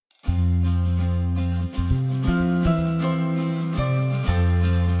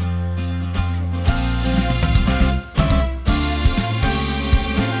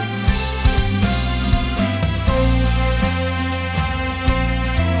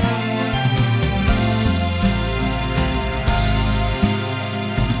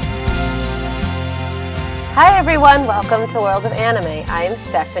Hi everyone, welcome to World of Anime. I am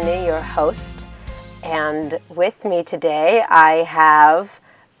Stephanie, your host, and with me today I have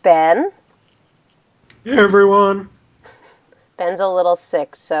Ben. Hey everyone. Ben's a little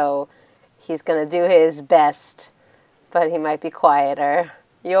sick, so he's gonna do his best, but he might be quieter.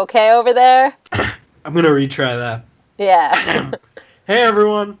 You okay over there? I'm gonna retry that. Yeah. Hey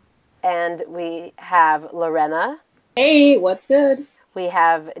everyone. And we have Lorena. Hey, what's good? We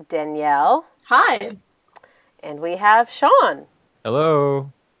have Danielle. Hi. And we have Sean.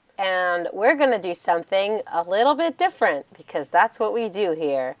 Hello. And we're going to do something a little bit different because that's what we do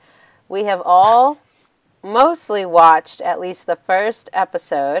here. We have all mostly watched at least the first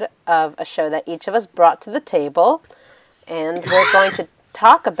episode of a show that each of us brought to the table, and we're going to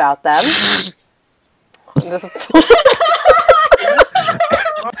talk about them. I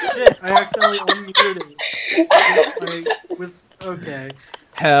accidentally unmuted. Okay.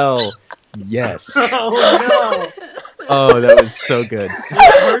 Hell yes. Oh Oh, that was so good. no!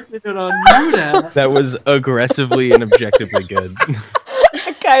 I marked it on mute. That was aggressively and objectively good.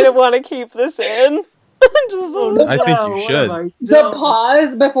 I kind of want to keep this in. I think you should. The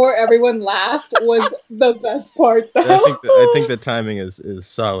pause before everyone laughed was the best part, though. I think the timing is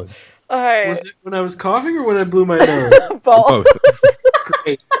solid. All right. Was it when I was coughing or when I blew my nose? Both.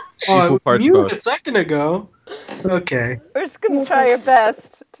 Great. Oh, I Equal was parts muted both. a second ago. Okay. We're just going to try your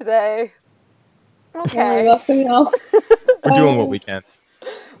best today. Okay. We're doing what we can.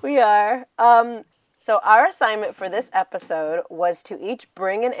 We are. So our assignment for this episode was to each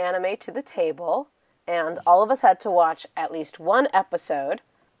bring an anime to the table, and all of us had to watch at least one episode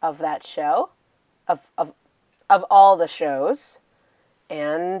of that show, of all the shows,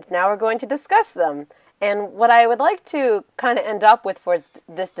 and now we're going to discuss them. And what I would like to kind of end up with for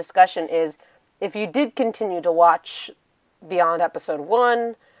this discussion is, if you did continue to watch beyond episode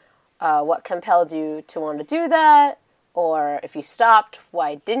 1, what compelled you to want to do that? Or if you stopped,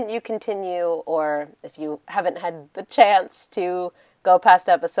 why didn't you continue? Or if you haven't had the chance to go past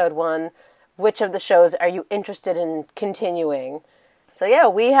episode 1, which of the shows are you interested in continuing? So yeah,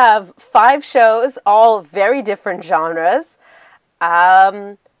 we have 5 shows, all very different genres.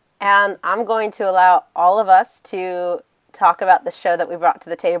 And I'm going to allow all of us to talk about the show that we brought to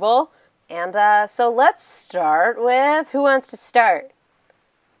the table. And so let's start with, who wants to start?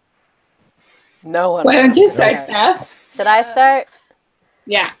 No one. Why don't you start, Steph? Should I start?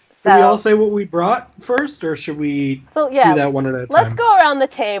 Yeah. So, Should we all say what we brought first, or should we do that one at a time? Let's go around the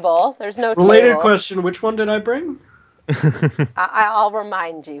table. There's no Related table. question, which one did I bring? I'll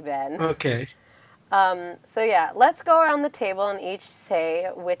remind you, Ben. Okay. So yeah, let's go around the table and each say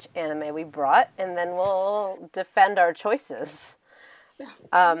which anime we brought, and then we'll defend our choices.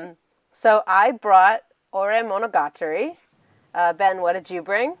 So I brought Ore Monogatari. Ben, what did you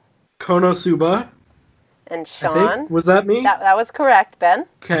bring? Konosuba. And I Sean? think. Was that me? That was correct, Ben.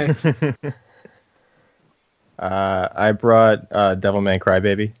 Okay. I brought Devilman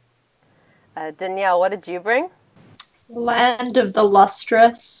Crybaby. Danielle, what did you bring? Land of the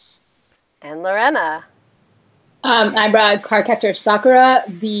Lustrous. And Lorena. I brought Cardcaptor Sakura,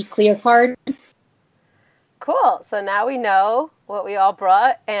 the clear card. Cool. So now we know what we all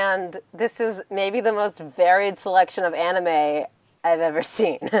brought, and this is maybe the most varied selection of anime I've ever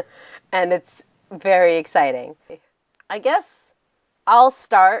seen. And it's very exciting. I guess I'll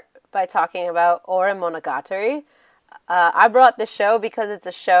start by talking about Ore Monogatari. I brought this show because it's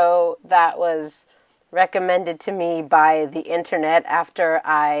a show that was recommended to me by the internet after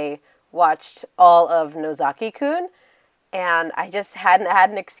I watched all of Nozaki-kun, and I just hadn't had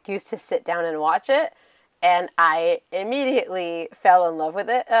an excuse to sit down and watch it, and I immediately fell in love with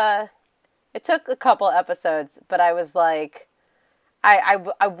it. It took a couple episodes, but I was like, I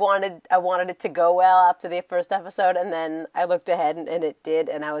wanted it to go well after the first episode, and then I looked ahead and it did,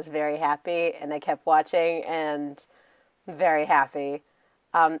 and I was very happy, and I kept watching and very happy.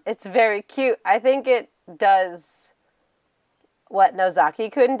 It's very cute. I think it does what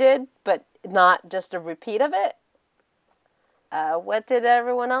Nozaki-kun did, but not just a repeat of it. What did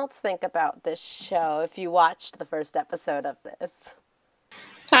everyone else think about this show if you watched the first episode of this?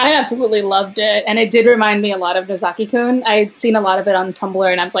 I absolutely loved it, and it did remind me a lot of Nozaki-kun. I'd seen a lot of it on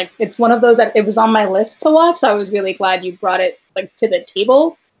Tumblr, and I was like, it's one of those that it was on my list to watch, so I was really glad you brought it like to the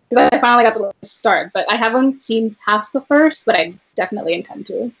table, because I finally got the start, but I haven't seen past the first, but I definitely intend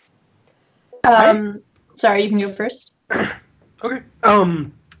to. Sorry, you can go first. Okay.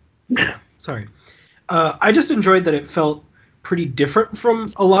 Sorry. I just enjoyed that it felt pretty different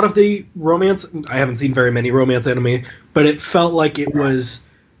from a lot of the romance. I haven't seen very many romance anime, but it felt like it was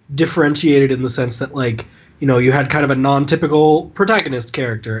differentiated in the sense that, like, you know, you had kind of a non-typical protagonist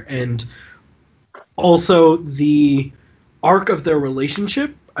character, and Also, the arc of their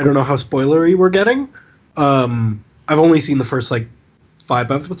relationship. I don't know how spoilery we're getting. I've only seen the first like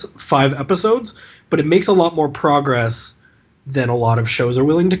five episodes, but it makes a lot more progress than a lot of shows are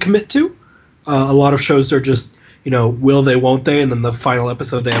willing to commit to. A lot of shows are just, will they, won't they, and then the final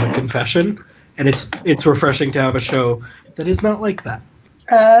episode they have a confession, and it's refreshing to have a show that is not like that.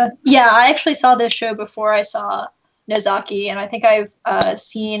 Yeah, I actually saw this show before I saw Nozaki, and I think I've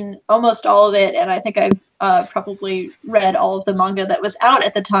seen almost all of it, and I think I've probably read all of the manga that was out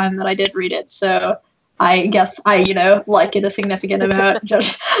at the time that I did read it. So I guess I, like it a significant amount,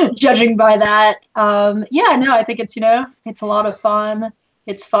 judging by that. Yeah, no, I think it's, it's a lot of fun.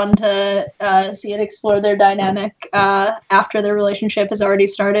 It's fun to see it explore their dynamic after their relationship has already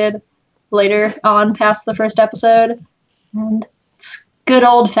started later on past the first episode. And it's good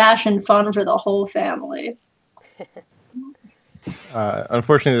old-fashioned fun for the whole family.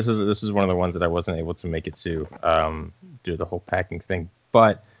 Unfortunately, this is one of the ones that I wasn't able to make it to do the whole packing thing.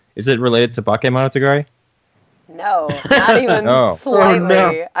 But is it related to Bakemonogatari? No, not even slightly. Oh,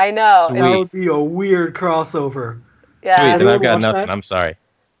 no. I know. Sweet. That would be a weird crossover. Yeah. Sweet, then I've got Watch nothing. that? I'm sorry.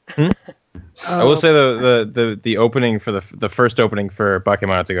 I will say the opening for the first opening for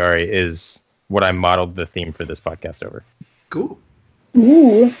Bakemonogatari is what I modeled the theme for this podcast over. Cool.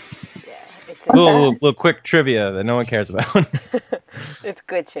 Ooh. Yeah, it's A little quick trivia that no one cares about. It's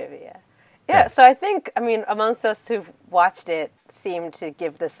good trivia. Yeah, so I think, amongst us who've watched it, seem to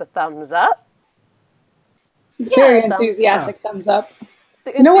give this a thumbs up. Very thumbs enthusiastic thumbs up.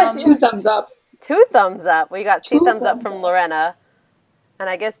 You know what? 2 thumbs up. 2 thumbs up. We got 2 2 thumbs up thumbs from up. Lorena. And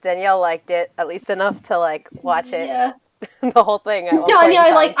I guess Danielle liked it, at least enough to, watch it. Yeah. The whole thing. At one No, point in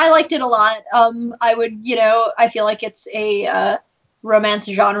time. I liked it a lot. I would, I feel like it's a romance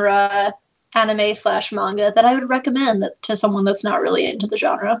genre anime/manga that I would recommend to someone that's not really into the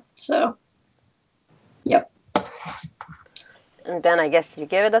genre. So, yep. And Ben, I guess you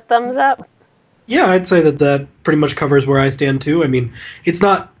give it a thumbs up? Yeah, I'd say that pretty much covers where I stand too. I mean, it's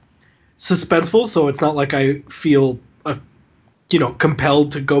not suspenseful, so it's not like I feel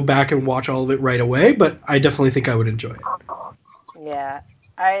compelled to go back and watch all of it right away, but I definitely think I would enjoy it. Yeah.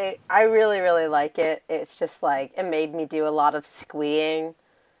 I really, really like it. It's just it made me do a lot of squeeing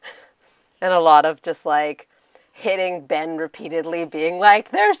and a lot of just hitting Ben repeatedly, being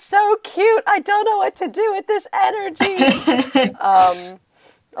like, they're so cute, I don't know what to do with this energy.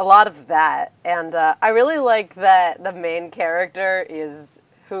 A lot of that. And I really like that the main character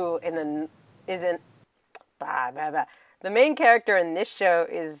the main character in this show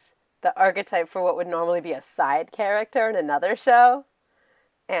is the archetype for what would normally be a side character in another show.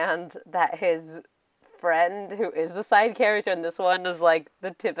 And that his friend, who is the side character in this one, is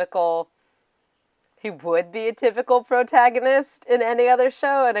he would be a typical protagonist in any other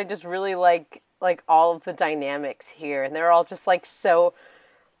show. And I just really like all of the dynamics here. And they're all just so,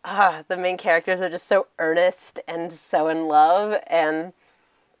 the main characters are just so earnest and so in love. And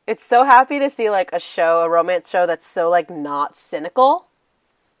it's so happy to see a romance show that's so not cynical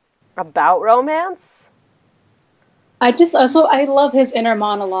about romance. I love his inner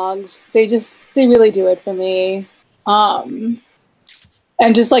monologues. They really do it for me. And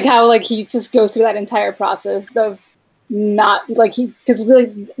just how he just goes through that entire process of not because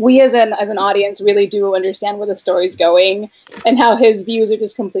we as an audience really do understand where the story's going and how his views are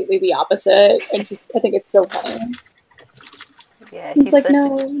just completely the opposite. I think it's so funny. Yeah,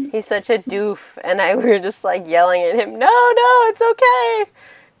 he's such a doof, and we were just yelling at him, no, it's okay.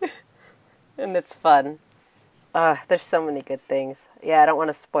 And it's fun. There's so many good things. Yeah, I don't want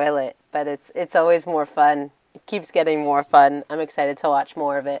to spoil it, but it's always more fun. It keeps getting more fun. I'm excited to watch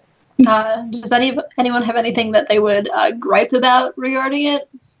more of it. Does anyone have anything that they would gripe about regarding it?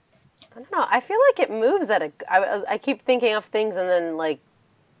 I don't know. I feel like it moves at I keep thinking of things and then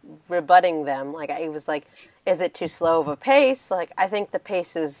rebutting them. I was is it too slow of a pace? I think the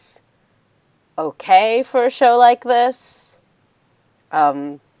pace is okay for a show like this.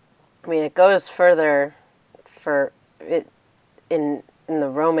 It goes further for it in the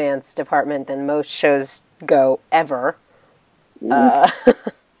romance department than most shows go ever.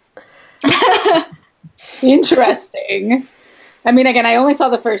 Interesting. Again, I only saw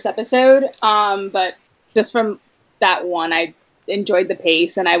the first episode, but just from that one, I enjoyed the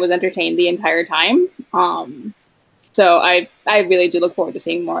pace and I was entertained the entire time. So I really do look forward to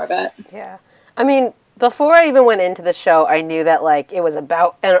seeing more of it. Yeah. Before I even went into the show, I knew that it was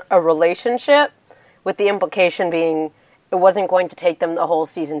about a relationship, with the implication being it wasn't going to take them the whole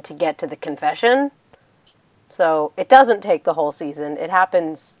season to get to the confession. So it doesn't take the whole season. It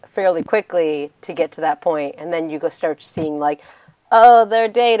happens fairly quickly to get to that point, and then you go start seeing oh, they're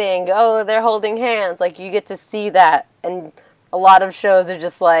dating, oh, they're holding hands. Like, you get to see that, and a lot of shows are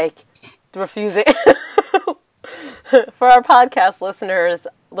just, like, refusing. For our podcast listeners,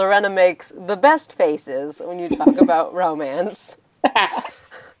 Lorena makes the best faces when you talk about romance. I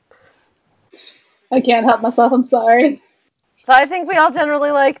can't help myself, I'm sorry. So I think we all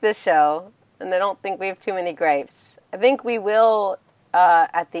generally like this show, and I don't think we have too many gripes. I think we will,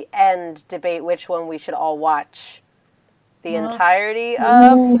 at the end, debate which one we should all watch the entirety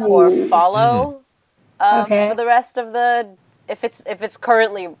of or follow for the rest of the... If it's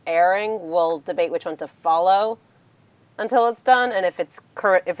currently airing, we'll debate which one to follow until it's done, and if it's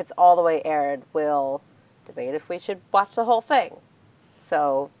all the way aired, we'll debate if we should watch the whole thing.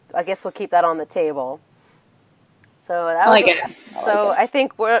 So I guess we'll keep that on the table. So that I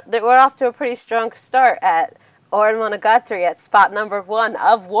think we're off to a pretty strong start at Ouran Monogatari at spot number 1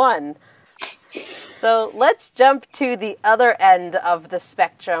 of 1. So let's jump to the other end of the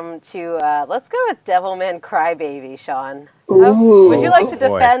spectrum to let's go with Devilman Crybaby, Sean. Would you like to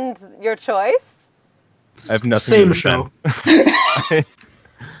defend your choice? I have nothing. Same show.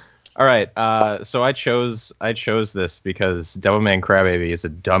 All right, so I chose this because Devilman Crybaby is a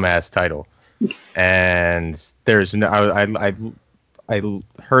dumbass title, and there's no. I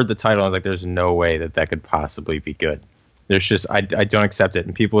heard the title and I was like, there's no way that could possibly be good. There's just I don't accept it,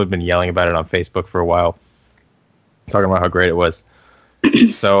 and people have been yelling about it on Facebook for a while, talking about how great it was.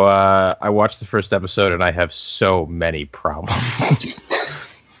 So I watched the first episode and I have so many problems.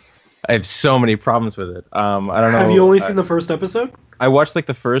 I have so many problems with it. I don't know. Have you only seen the first episode? I watched like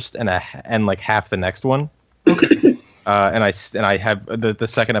the first and like half the next one. Okay. And I have the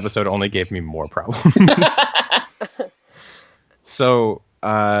second episode only gave me more problems. So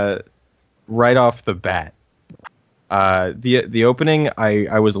right off the bat, the opening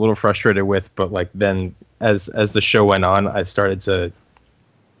I was a little frustrated with, but like then as the show went on, I started to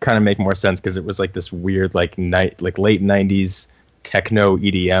kind of make more sense because it was like this weird like late 90s techno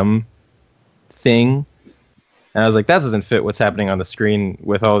EDM thing, and I was like, that doesn't fit what's happening on the screen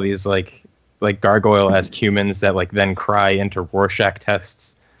with all these like gargoyle-esque humans that like then cry into Rorschach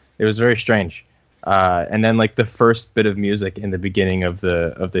tests. It was very strange. And then like the first bit of music in the beginning of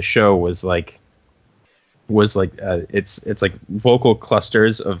the show was like it's like vocal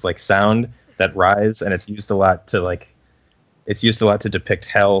clusters of like sound that rise, and it's used a lot to depict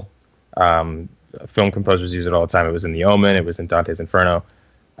hell. Film composers use it all the time. It was in The Omen, it was in Dante's Inferno,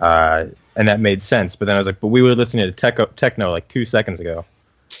 and that made sense. But then I was like, but we were listening to techno like 2 seconds ago,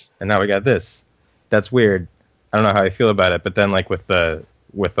 and now we got this. That's weird. I don't know how I feel about it. But then like with the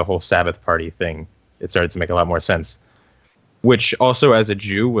whole Sabbath party thing, it started to make a lot more sense. Which also, as a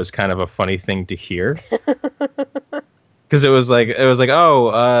Jew, was kind of a funny thing to hear, because it was like,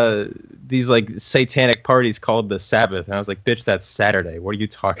 these like satanic parties called the Sabbath, and I was like, bitch, that's Saturday. What are you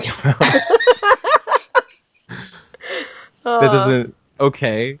talking about? That doesn't.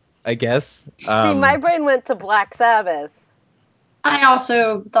 Okay, I guess. See, my brain went to Black Sabbath. I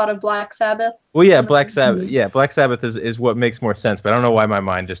also thought of Black Sabbath. Well, yeah, Black Sabbath. Yeah, Black Sabbath is what makes more sense, but I don't know why my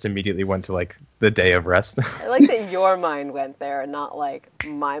mind just immediately went to like the Day of Rest. I like that your mind went there and not like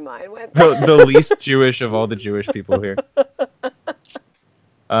my mind went there. The least Jewish of all the Jewish people here.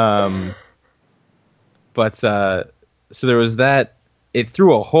 But so there was that. It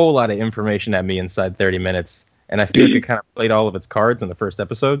threw a whole lot of information at me inside 30 minutes, and I feel like it kind of played all of its cards in the first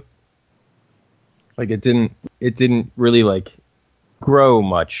episode. Like it didn't really like grow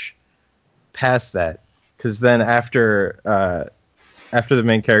much past that, because then after the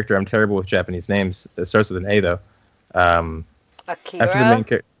main character, I'm terrible with Japanese names. It starts with an A though. Akira. After the main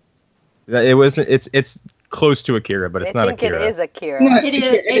character, it's close to Akira, but it's not Akira. I think it is Akira. No, it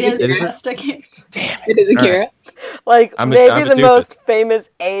is just Akira. Damn It is Akira. Right. Like I'm maybe the stupid. most famous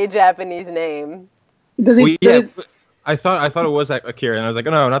A Japanese name. Does he? I thought it was Akira, and I was like,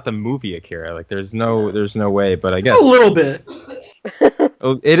 oh, no, not the movie Akira. Like, there's no way. But I guess A little bit.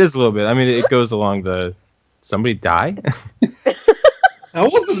 Oh, it is a little bit. I mean, it goes along the somebody die.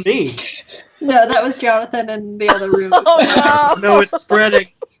 That wasn't me. No, that was Jonathan in the other room. Oh no! No, it's spreading.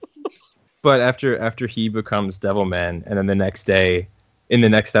 But after he becomes Devilman, and then the next day, in the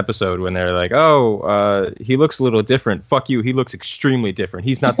next episode, when they're like, oh, he looks a little different. Fuck you. He looks extremely different.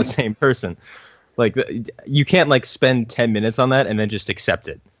 He's not the same person. Like, you can't like spend 10 minutes on that and then just accept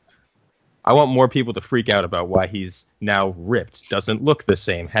it. I want more people to freak out about why he's now ripped, doesn't look the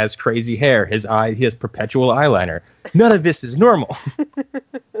same, has crazy hair, he has perpetual eyeliner. None of this is normal.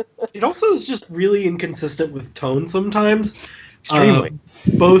 It also is just really inconsistent with tone sometimes. Extremely.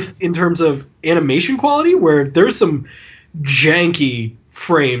 Both in terms of animation quality, where there's some janky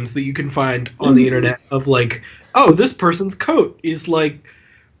frames that you can find on the internet of like oh, this person's coat is like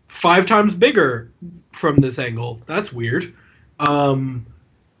 5 times bigger from this angle. That's weird. Or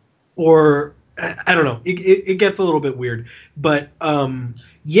I don't know. It gets a little bit weird, but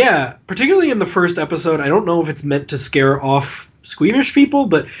yeah, particularly in the first episode, I don't know if it's meant to scare off squeamish people,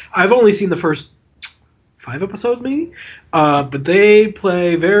 but I've only seen the first 5 episodes, maybe. But they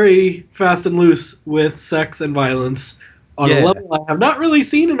play very fast and loose with sex and violence on a level I have not really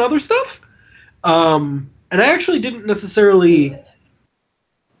seen in other stuff. And I actually didn't necessarily.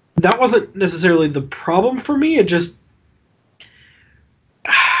 That wasn't necessarily the problem for me. It just.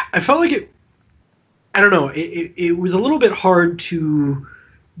 I felt like it. I don't know. It was a little bit hard to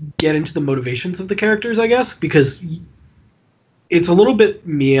get into the motivations of the characters, I guess, because it's a little bit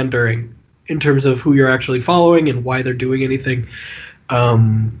meandering in terms of who you're actually following and why they're doing anything.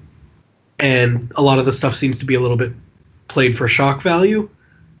 And a lot of the stuff seems to be a little bit played for shock value,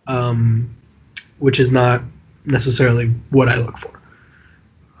 which is not necessarily what I look for.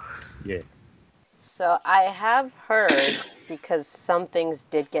 Yeah. So I have heard, because some things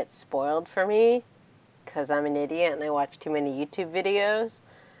did get spoiled for me, because I'm an idiot and I watch too many YouTube videos.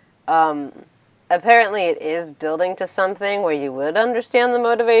 Apparently it is building to something where you would understand the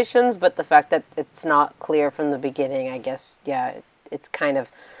motivations, but the fact that it's not clear from the beginning, I guess, yeah, it's kind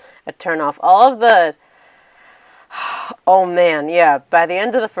of a turn-off. All of the... Oh man, yeah, by the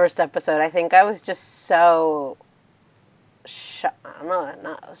end of the first episode, I think I was just so... I don't know,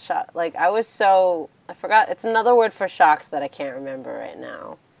 not shocked. Like, I was so... I forgot. It's another word for shocked that I can't remember right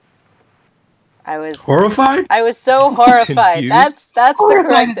now. I was... Horrified? I was so horrified. Confused? That's the Horrified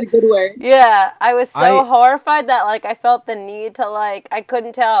correct... is a good word. Yeah, I was so horrified that, like, I felt the need to, like... I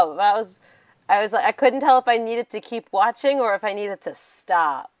couldn't tell. I was like, I couldn't tell if I needed to keep watching or if I needed to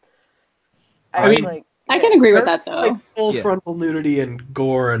stop. I was mean, like... I can agree with that, though. Like full frontal nudity and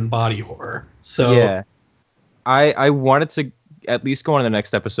gore and body horror. So yeah, I wanted to at least go on to the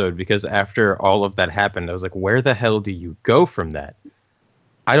next episode because after all of that happened, I was like, where the hell do you go from that?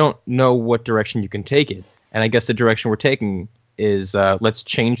 I don't know what direction you can take it. And I guess the direction we're taking is let's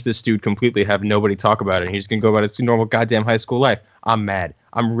change this dude completely, have nobody talk about it. And he's going to go about his normal goddamn high school life. I'm mad.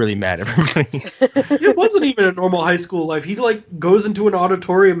 I'm really mad at everybody. It wasn't even a normal high school life. He like goes into an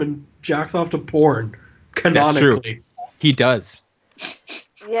auditorium and jacks off to porn. Canonically. That's true. He does.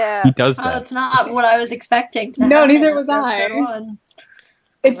 Yeah. He does Oh, that. that's not what I was expecting to No, happen neither was after I. episode 1.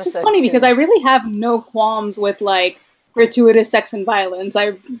 It's just Episode funny 2. because I really have no qualms with like gratuitous sex and violence.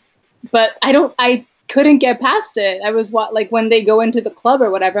 But I couldn't get past it. I was like when they go into the club or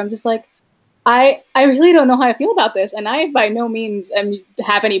whatever, I'm just like, I really don't know how I feel about this, and I by no means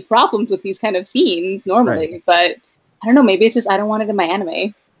have any problems with these kind of scenes normally. Right. But I don't know. Maybe it's just I don't want it in my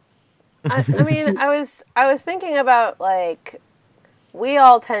anime. I mean, I was thinking about, like, we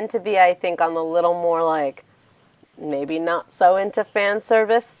all tend to be, I think, on the little more, like, maybe not so into fan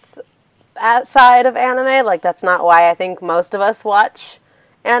service side of anime. Like, that's not why I think most of us watch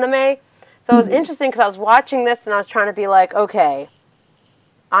anime. So it was interesting because I was watching this and I was trying to be like, okay,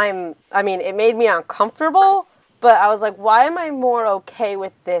 I mean, it made me uncomfortable, but I was like, why am I more okay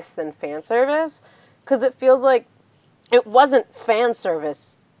with this than fan service? Because it feels like it wasn't fan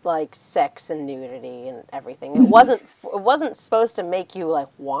service, like sex and nudity and everything. It wasn't supposed to make you like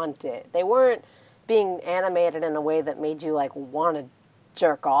want it. They weren't being animated in a way that made you like want to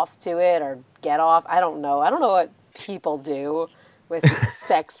jerk off to it or get off. I don't know what people do with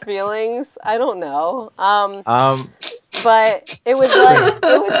sex feelings. I don't know. But it was like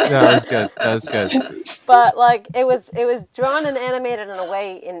it was. No, that was good. That was good. But like it was drawn and animated in a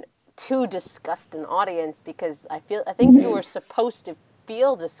way to disgust an audience because I think you were supposed to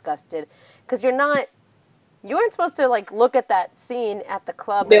feel disgusted because you weren't supposed to like look at that scene at the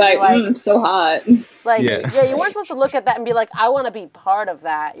club Be and like, so hot. like Yeah. you weren't supposed to look at that and be like, I want to be part of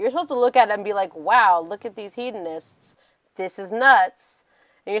that. You're supposed to look at it and be like, wow, look at these hedonists. This is nuts.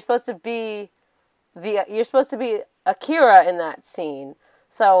 And you're supposed to be Akira in that scene.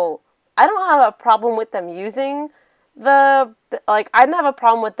 So I don't have a problem with them using I didn't have a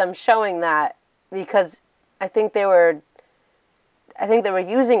problem with them showing that because I think they were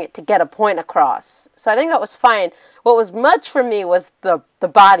using it to get a point across. So I think that was fine. What was much for me was the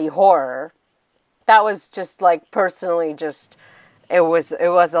body horror. That was just like personally just it was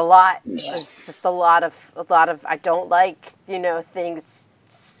a lot. It was just a lot of I don't like, things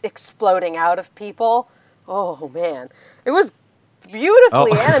exploding out of people. Oh man. It was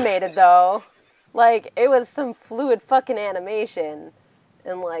beautifully animated though. Like it was some fluid fucking animation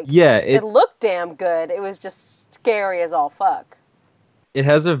and like Yeah, it looked damn good. It was just scary as all fuck. it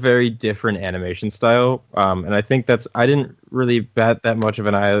has a very different animation style, and I think I didn't really bat that much of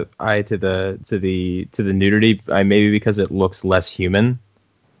an eye to the nudity. Maybe because it looks less human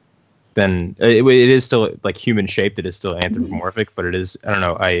than it is still like human shaped. It is still anthropomorphic, but it is, I don't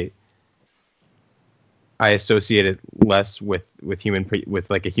know. I associate it less with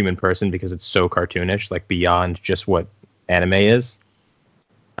like a human person because it's so cartoonish, like beyond just what anime is.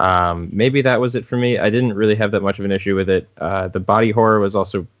 Maybe that was it for me. I didn't really have that much of an issue with it. The body horror was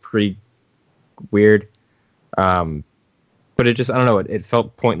also pretty weird. But it just, I don't know, it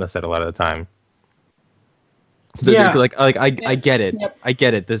felt pointless at a lot of the time. So Yeah. I get it. Yep. I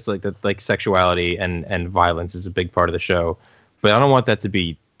get it. This like sexuality and violence is a big part of the show, but I don't want that to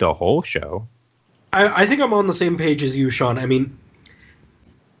be the whole show. I think I'm on the same page as you, Sean. I mean,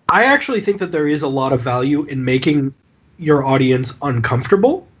 I actually think that there is a lot of value in making your audience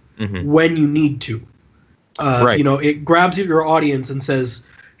uncomfortable when you need to. Right. You know, it grabs your audience and says,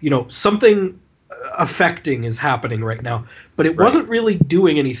 you know, something affecting is happening right now. But it wasn't really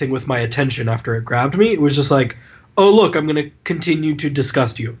doing anything with my attention after it grabbed me. It was just like, oh, look, I'm going to continue to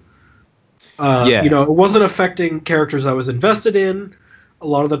disgust you. You know, it wasn't affecting characters I was invested in. A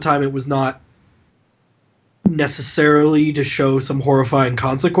lot of the time it was not necessarily to show some horrifying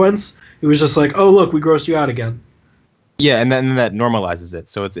consequence. It was just like, oh, look, we grossed you out again. Yeah, and then that normalizes it.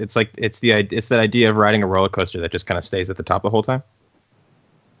 So it's like it's that idea of riding a roller coaster that just kind of stays at the top the whole time.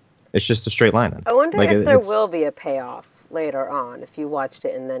 It's just a straight line. I wonder if there will be a payoff later on if you watched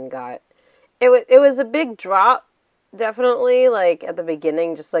it and then got it was a big drop, definitely, like at the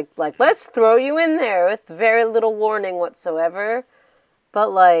beginning, just like let's throw you in there with very little warning whatsoever.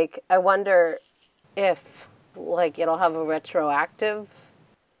 But like I wonder if like it'll have a retroactive,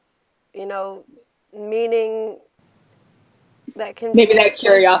 you know, meaning that can Maybe that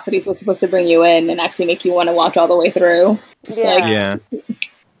curiosity was supposed to bring you in and actually make you want to watch all the way through. Just Yeah.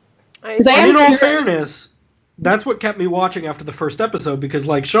 And in all fairness, that's what kept me watching after the first episode, because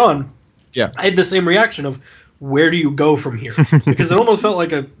like Sean, I had the same reaction of, where do you go from here? Because it almost felt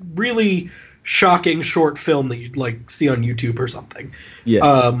like a really shocking short film that you'd like see on YouTube or something.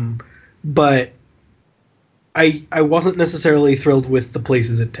 Yeah. But I wasn't necessarily thrilled with the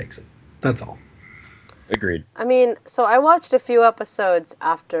places it takes it. That's all. Agreed. I mean, so I watched a few episodes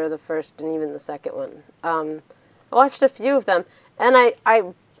after the first and even the second one. I watched a few of them, and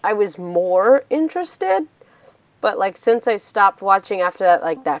I was more interested, but like since I stopped watching after that,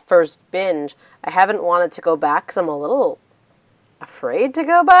 like that first binge, I haven't wanted to go back because I'm a little afraid to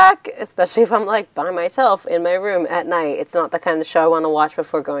go back, especially if I'm like by myself in my room at night. It's not the kind of show I want to watch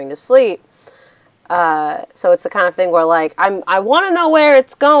before going to sleep. So it's the kind of thing where like I want to know where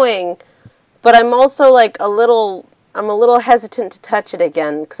it's going, but I'm also like I'm a little hesitant to touch it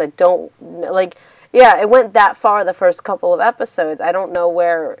again because I don't like. Yeah, it went that far the first couple of episodes. I don't know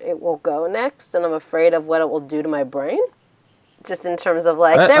where it will go next, and I'm afraid of what it will do to my brain. Just in terms of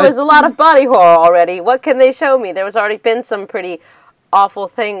like, there was a lot of body horror already. What can they show me? There was already been some pretty awful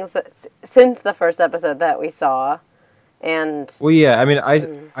things since the first episode that we saw. And well, yeah, I mean,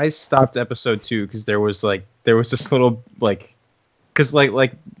 I stopped episode 2 because there was this little like, because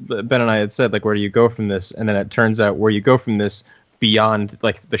like Ben and I had said, like, where do you go from this? And then it turns out where you go from this beyond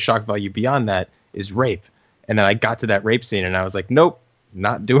like the shock value beyond that is rape. And then I got to that rape scene and I was like, nope,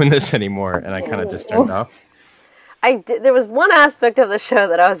 not doing this anymore. And I kind of just turned off. There was one aspect of the show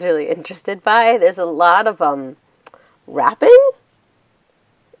that I was really interested by. There's a lot of rapping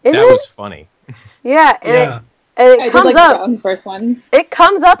in that it. Was funny. Yeah, and it comes up. The first one. It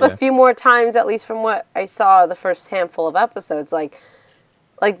comes up a few more times, at least from what I saw the first handful of episodes. Like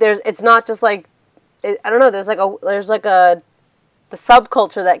it's not just like I don't know. There's like the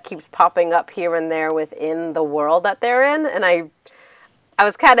subculture that keeps popping up here and there within the world that they're in, and I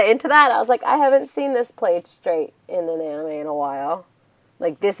was kind of into that. I was like, I haven't seen this played straight in an anime in a while.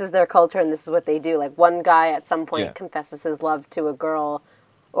 Like, this is their culture and this is what they do. Like, one guy at some point confesses his love to a girl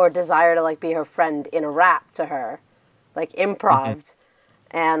or desire to, like, be her friend in a rap to her. Like, improv.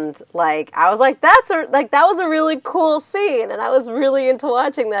 And, like, I was like, that was a really cool scene. And I was really into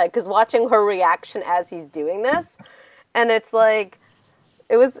watching that because watching her reaction as he's doing this. And it's like,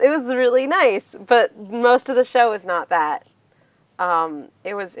 it was really nice. But most of the show is not that.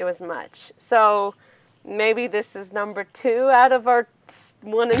 It was much. So maybe this is number 2 out of our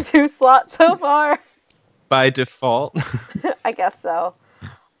 1 and 2 slots so far. By default. I guess so.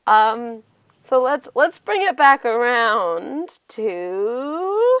 So let's bring it back around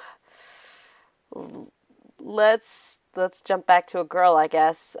to let's jump back to a girl, I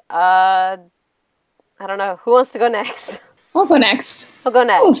guess. I don't know. Who wants to go next? I'll go next. I'll go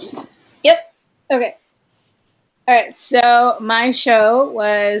next. Oof. Yep. Okay. All right, so my show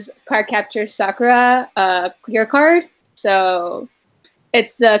was Cardcaptor Sakura Clear Card. So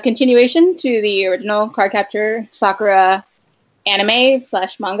it's the continuation to the original Cardcaptor Sakura anime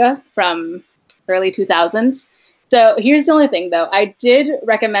 / manga from early 2000s. So here's the only thing, though. I did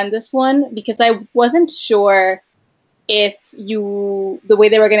recommend this one because I wasn't sure if the way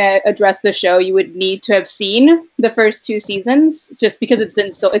they were going to address the show, you would need to have seen the first 2 seasons, just because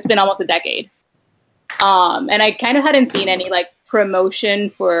it's been almost a decade. And I kind of hadn't seen any like promotion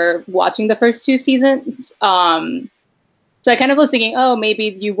for watching the first 2 seasons. So I kind of was thinking, oh,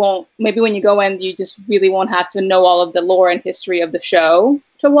 maybe when you go in, you just really won't have to know all of the lore and history of the show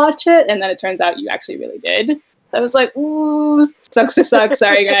to watch it. And then it turns out you actually really did. I was like, ooh, sucks to suck.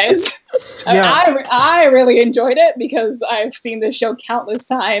 Sorry, guys. Yeah. I really enjoyed it because I've seen this show countless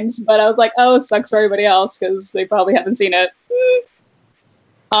times. But I was like, oh, it sucks for everybody else because they probably haven't seen it.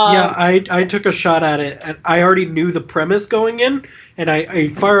 Yeah, I took a shot at it, and I already knew the premise going in, and I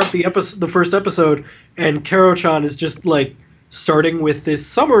fire up the first episode, and Karo-chan is just like starting with this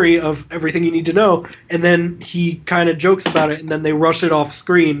summary of everything you need to know, and then he kind of jokes about it, and then they rush it off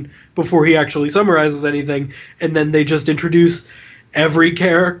screen before he actually summarizes anything, and then they just introduce every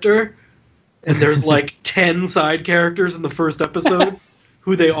character, and there's like 10 side characters in the first episode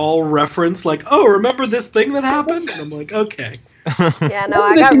who they all reference, like, oh, remember this thing that happened? And I'm like, okay. Yeah, no,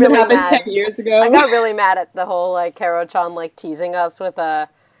 I got really mad. 10 years ago. I got really mad at the whole like Karo-chan like teasing us with a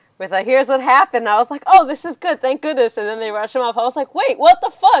here's what happened. I was like, oh, this is good, thank goodness. And then they rush him off. I was like, wait, what the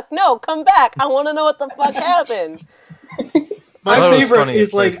fuck? No, come back. I want to know what the fuck happened. My favorite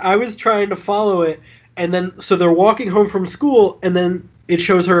is like I was trying to follow it, and then so they're walking home from school, and then it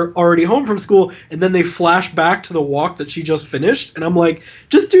shows her already home from school, and then they flash back to the walk that she just finished, and I'm like,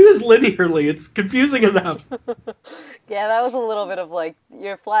 just do this linearly. It's confusing enough. Yeah, that was a little bit of like,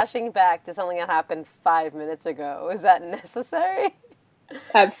 you're flashing back to something that happened 5 minutes ago. Is that necessary?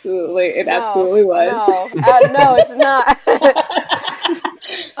 Absolutely. It absolutely was. No, it's not.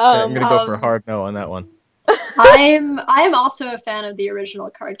 I'm going to go for a hard no on that one. I'm also a fan of the original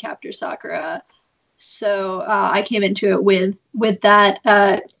Cardcaptor Sakura. So I came into it with that.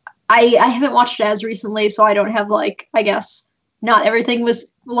 I haven't watched it as recently, so I don't have like, I guess not everything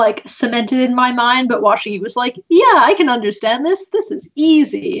was like cemented in my mind, but watching it was like, yeah, I can understand this. This is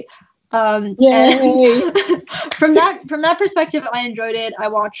easy. Yay. From that perspective, I enjoyed it. I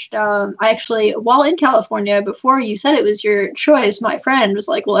watched. I actually, while in California, before you said it was your choice, my friend was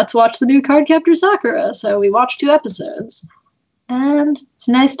like, "Well, let's watch the new Cardcaptor Sakura." So we watched 2 episodes. And it's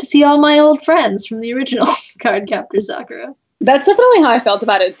nice to see all my old friends from the original Cardcaptor Sakura. That's definitely how I felt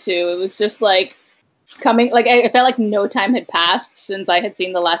about it too. It was just like I felt like no time had passed since I had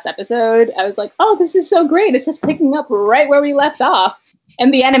seen the last episode. I was like, oh, this is so great. It's just picking up right where we left off.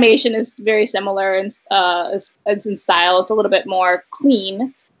 And the animation is very similar in style. It's a little bit more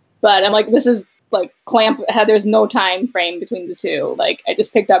clean. But I'm like, this is like Clamp. There's no time frame between the two. Like, I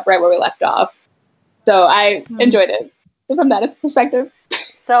just picked up right where we left off. So I enjoyed it from that perspective.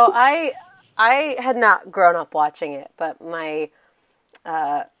 So I had not grown up watching it, but my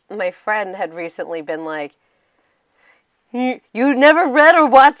friend had recently been like, you never read or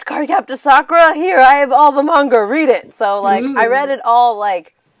watched Cardcaptor Sakura? Here, I have all the manga, read it. So like I read it all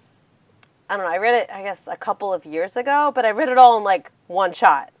like, I don't know, I read it I guess a couple of years ago, but I read it all in like one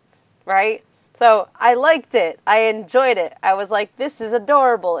shot, right? So I liked it, I enjoyed it. I was like, this is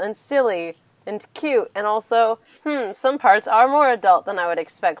adorable and silly and cute, and also, some parts are more adult than I would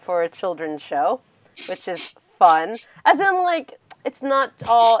expect for a children's show, which is fun. As in, like, it's not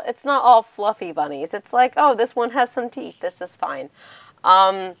all fluffy bunnies. It's like, oh, this one has some teeth. This is fine.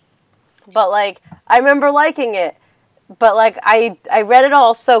 But like, I remember liking it, but like, I read it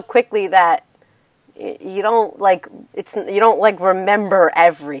all so quickly that you don't remember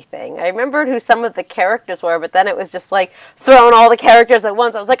everything. I remembered who some of the characters were, but then it was just like throwing all the characters at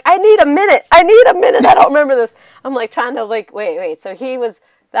once. I was like, I need a minute. I don't remember this. I'm like trying to like, wait. So he was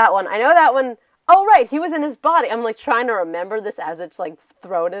that one. I know that one. Oh, right. He was in his body. I'm like trying to remember this as it's like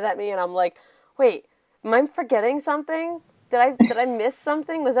thrown it at me. And I'm like, wait, am I forgetting something? Did I miss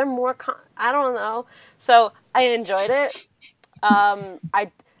something? Was there more? I don't know. So I enjoyed it. And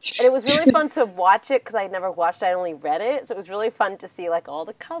it was really fun to watch it because I had never watched it. I only read it. So it was really fun to see like all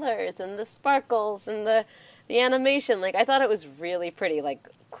the colors and the sparkles and the animation. Like I thought it was really pretty. Like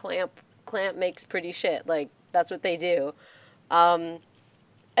Clamp makes pretty shit. Like that's what they do.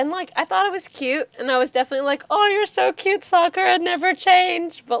 And like I thought it was cute, and I was definitely like, "Oh, you're so cute, Sakura, never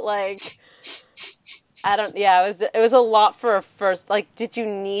change." But like, it was a lot for a first. Like, did you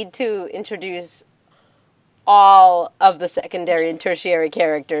need to introduce all of the secondary and tertiary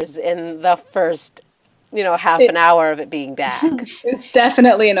characters in the first half an hour of it being back. It's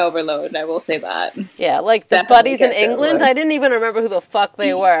definitely an overload, I will say that. Yeah, like the Definitely buddies in gets England, overload. I didn't even remember who the fuck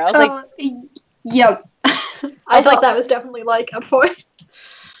they were. I was like, Yep. I was thought like- that was definitely like a point.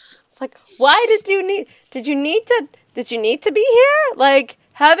 it's like, why did you need to be here? Like,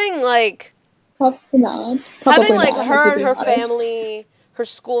 having like Probably not. having like not, her to and be her honest. family, her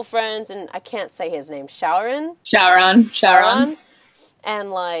school friends, and I can't say his name, Sharon, Sharon.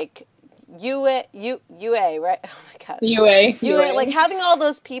 and like Yue, right? Oh my god, UA. like having all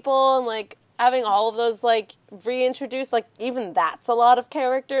those people and like having all of those like reintroduced, like even that's a lot of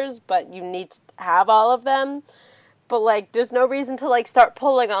characters, but you need to have all of them. But like, there's no reason to like start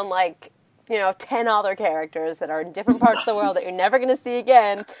pulling on like 10 other characters that are in different parts of the world that you're never going to see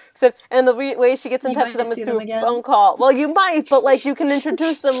again. So, and the way she gets in You touch with might them is see through them a again. phone call. Well, you might, but like you can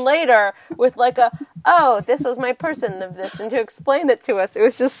introduce them later with like oh, this was my person of this, and to explain it to us. It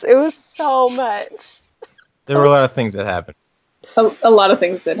was so much. There were a lot of things that happened. A lot of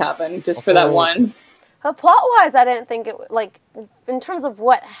things did happen just for that one. But plot-wise, I didn't think it, like, in terms of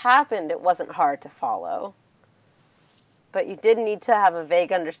what happened, it wasn't hard to follow. But you did need to have a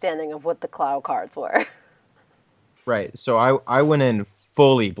vague understanding of what the cloud cards were. Right. So I went in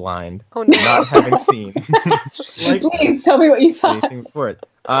fully blind, Oh no. not having seen Like, Please tell me what you thought. anything before it.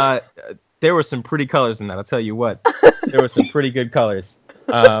 There were some pretty colors in that. I'll tell you what. There were some pretty good colors.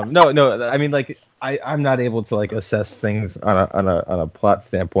 No. I mean, like, I'm not able to like assess things on a plot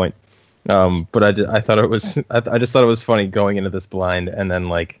standpoint. But I thought it was. I just thought it was funny going into this blind, and then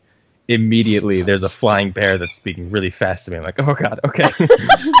like immediately there's a flying bear that's speaking really fast to me. I'm like, oh god, okay.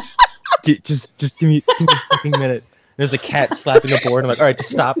 just give me a fucking minute. There's a cat slapping the board. I'm like, all right, just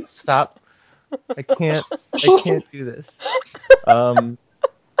stop. I can't do this.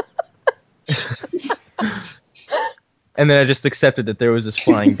 And then I just accepted that there was this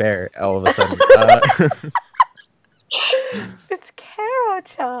flying bear all of a sudden. It's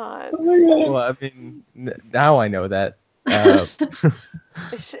Karo-chan. Oh my god. Well, I mean, now I know that.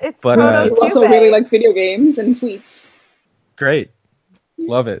 It's But, You also Proto-Cube. really likes video games and sweets. Great,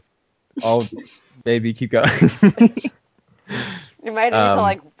 love it. I'll maybe keep going. You might need to Um,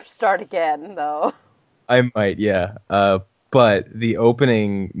 like start again though. I might, yeah. But the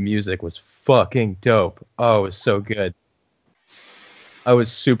opening music was fucking dope. Oh, it was so good. I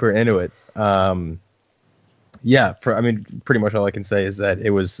was super into it. Yeah, pretty much all I can say is that it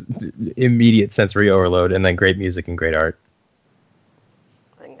was immediate sensory overload, and then great music and great art.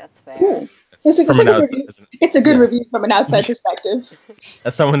 I think that's fair. Cool. It's a From good an review. outside, It's a good yeah. review from an outside perspective.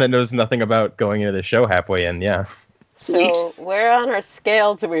 as someone that knows nothing about going into the show halfway in, yeah. So where on our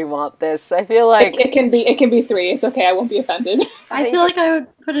scale do we want this? I feel like It can be 3. It's okay. I won't be offended. I think- feel like I would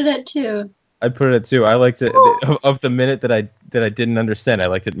put it at 2. I'd put it at 2. I liked it of the minute that I didn't understand. I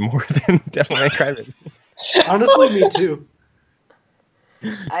liked it more than Devil May Cry. honestly, me too.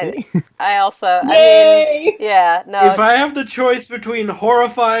 I also I mean Yay! yeah, no. If I have the choice between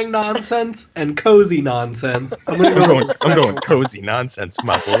horrifying nonsense and cozy nonsense, I'm gonna go with the I'm going second cozy nonsense,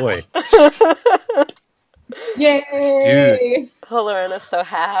 my boy. Yay! Lorena's so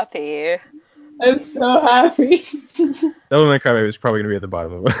happy. I'm so happy. Devil May Cry is probably gonna be at the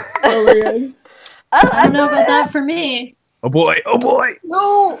bottom of it. Oh my god. I don't know about that for me. Oh boy!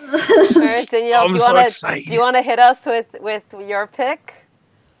 No! All right, Danielle, I'm do so excited. you want to hit us with your pick?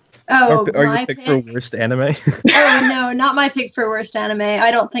 Oh, Are my you pick pick. for worst anime? Oh no, not my pick for worst anime. I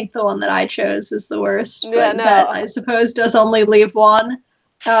don't think the one that I chose is the worst, but Yeah, no. that I suppose does only leave one.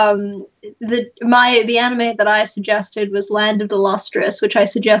 The anime that I suggested was Land of the Lustrous, which I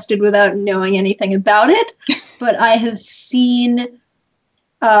suggested without knowing anything about it. But I have seen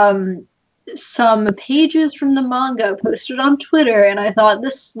some pages from the manga posted on Twitter, and I thought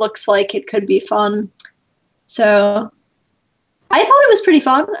this looks like it could be fun. So I thought it was pretty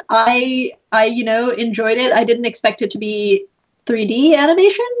fun. I enjoyed it. I didn't expect it to be 3D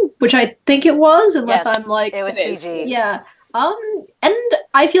animation, which I think it was, unless Yes, I'm like, it was It is. CG. yeah. And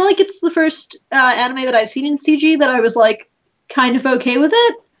I feel like it's the first anime that I've seen in CG that I was like kind of okay with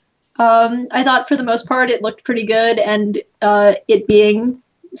it. I thought for the most part it looked pretty good, and it being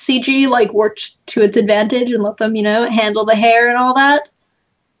CG like worked to its advantage and let them, handle the hair and all that.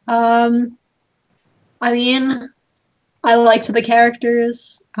 I mean, I liked the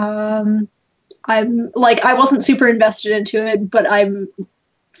characters. I'm like, I wasn't super invested into it, but I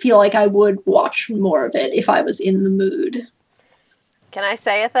feel like I would watch more of it if I was in the mood. Can I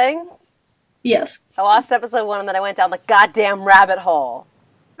say a thing? Yes. I watched episode 1 and then I went down the goddamn rabbit hole.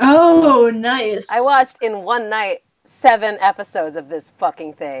 Oh, nice. I watched in one night 7 episodes of this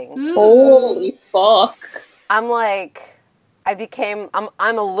fucking thing. Mm. Holy fuck. I'm like,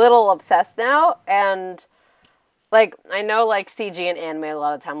 I'm a little obsessed now, and like I know like CG and anime a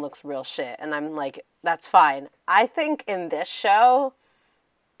lot of time looks real shit, and I'm like, that's fine. I think in this show,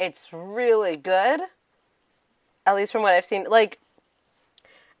 it's really good, at least from what I've seen. Like,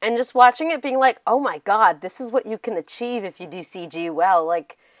 and just watching it being like, oh my god, this is what you can achieve if you do CG well.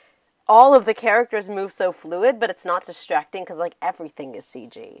 Like, all of the characters move so fluid, but it's not distracting because, like, everything is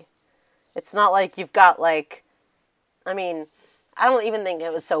CG. It's not like you've got, like, I mean, I don't even think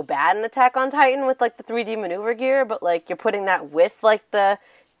it was so bad in Attack on Titan with, like, the 3D maneuver gear, but, like, you're putting that with, like, the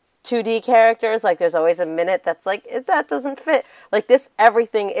 2D characters. Like, there's always a minute that's like, that doesn't fit. Like, this,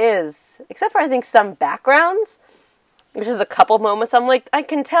 everything is, except for, I think, some backgrounds. Which is a couple moments I'm like, I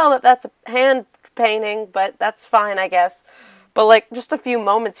can tell that that's a hand painting, but that's fine, I guess. But, like, just a few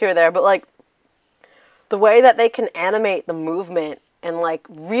moments here or there. But, like, the way that they can animate the movement and, like,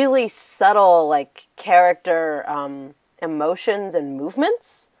 really subtle, like, character emotions and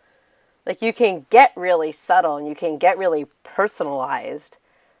movements. Like, you can get really subtle and you can get really personalized.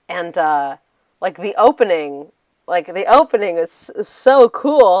 And, like, the opening is so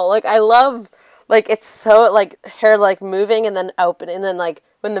cool. Like, I love... Like, it's so, like, her, like, moving and then open, and then, like,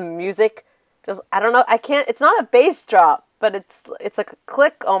 when the music just, I don't know, it's not a bass drop, but it's like a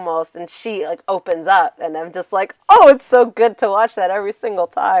click almost, and she, like, opens up, and I'm just like, oh, it's so good to watch that every single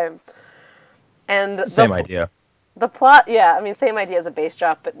time. And Same idea. The plot, yeah, I mean, same idea as a bass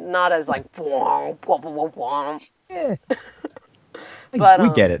drop, but not as, like, blah, blah, blah, blah. Yeah. But, we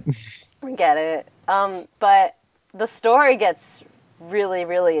get it. We get it. But the story gets really,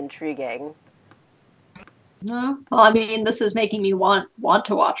 really intriguing. No, well, I mean, this is making me want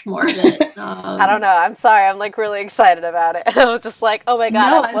to watch more of it. I don't know. I'm sorry. I'm like really excited about it. I was just like, oh my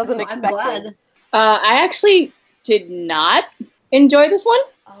god, no, I wasn't I'm expecting. glad. I actually did not enjoy this one,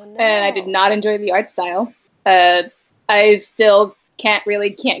 Oh no. and I did not enjoy the art style. I still can't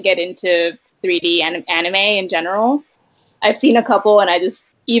get into 3D anime in general. I've seen a couple, and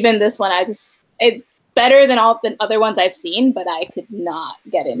even this one, it's better than other ones I've seen, but I could not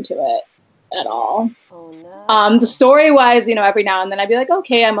get into it at all. Oh no. The story-wise, every now and then I'd be like,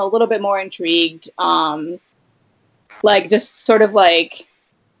 okay, I'm a little bit more intrigued. Like just sort of like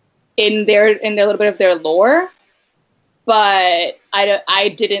in their little bit of their lore, but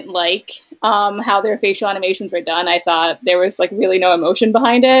I didn't like how their facial animations were done. I thought there was like really no emotion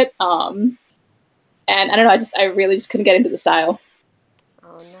behind it. And I don't know, I really just couldn't get into the style.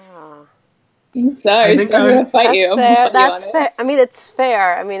 Oh no. Sorry, I'm gonna fight you. That's fair. I mean, it's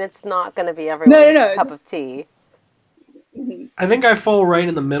fair. I mean, it's not going to be everyone's cup of tea. I think I fall right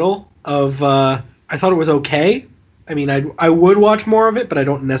in the middle of, I thought it was okay. I mean, I would watch more of it, but I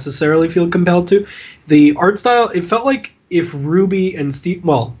don't necessarily feel compelled to. The art style, it felt like if Ruby and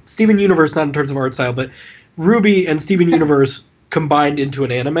Steven Universe, not in terms of art style, but Ruby and Steven Universe combined into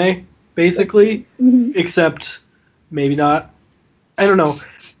an anime, basically, except maybe not. I don't know.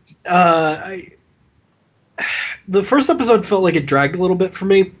 The first episode felt like it dragged a little bit for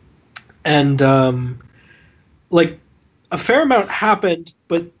me, and like a fair amount happened,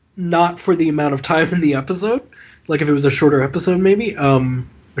 but not for the amount of time in the episode. Like if it was a shorter episode, maybe,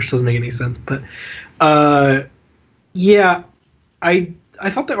 which doesn't make any sense. But yeah, I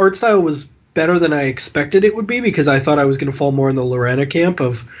thought the art style was better than I expected it would be, because I thought I was going to fall more in the Lorena camp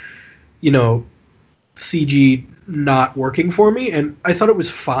of, CG not working for me, and I thought it was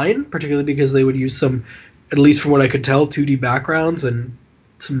fine, particularly because they would use some, at least from what I could tell, 2D backgrounds and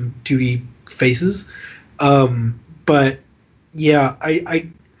some 2D faces. But yeah,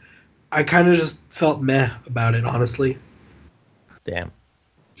 I kind of just felt meh about it, honestly. Damn.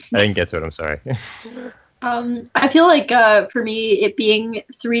 I didn't get to it, I'm sorry. I feel like for me, it being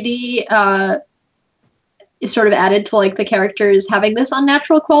 3D is sort of added to like the characters having this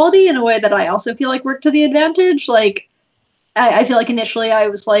unnatural quality in a way that I also feel like worked to the advantage. Like, I feel like initially I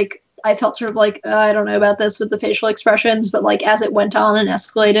felt sort of like, I don't know about this with the facial expressions, but like as it went on and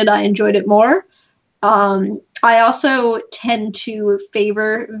escalated, I enjoyed it more. I also tend to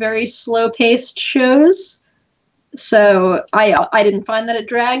favor very slow-paced shows, so I didn't find that it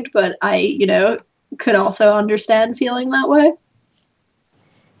dragged, but I, could also understand feeling that way.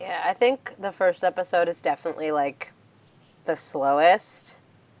 Yeah, I think the first episode is definitely like the slowest,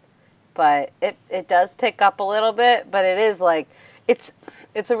 but it does pick up a little bit, but it is like it's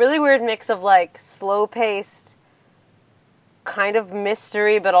a really weird mix of like slow-paced kind of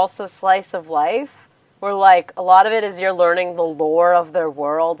mystery but also slice of life, where like a lot of it is you're learning the lore of their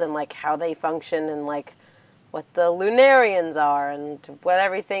world and like how they function and like what the Lunarians are and what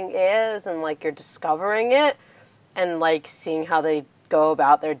everything is, and like you're discovering it and like seeing how they go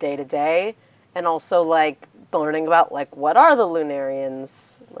about their day to day, and also like learning about, like, what are the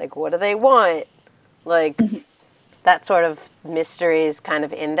Lunarians? Like, what do they want? Like, that sort of mystery is kind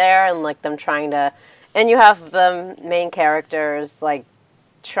of in there, and, like, them trying to... And you have the main characters, like,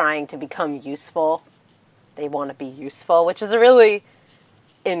 trying to become useful. They want to be useful, which is a really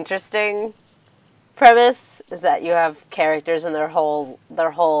interesting premise, is that you have characters and their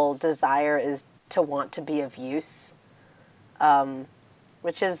whole desire is to want to be of use.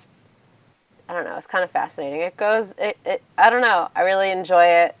 Which is, I don't know, it's kind of fascinating. I don't know, I really enjoy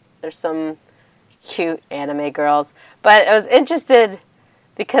it. There's some cute anime girls. But I was interested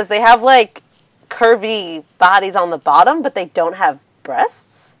because they have, like, curvy bodies on the bottom, but they don't have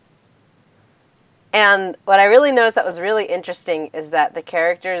breasts. And what I really noticed that was really interesting is that the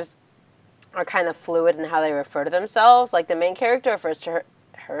characters are kind of fluid in how they refer to themselves. Like, the main character refers to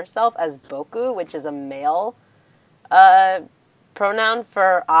herself as Boku, which is a male pronoun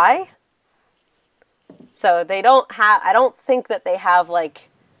for I. So they don't have, I don't think that they have like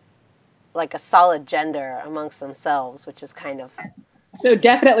a solid gender amongst themselves, which is kind of... So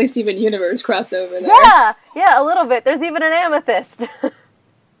definitely Steven Universe crossover there. Yeah, a little bit. There's even an amethyst.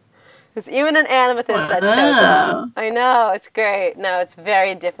 There's even an amethyst that shows up. I know, it's great. No, it's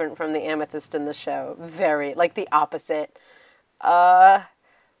very different from the amethyst in the show. Very, like, the opposite. No,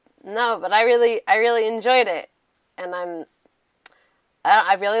 but I really enjoyed it. And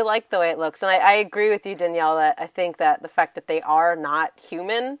I really like the way it looks. And I agree with you, Danielle, that I think that the fact that they are not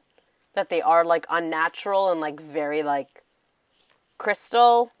human, that they are, like, unnatural and, like, very, like,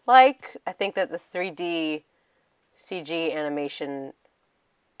 crystal-like, I think that the 3D CG animation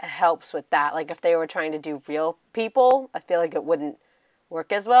helps with that. Like, if they were trying to do real people, I feel like it wouldn't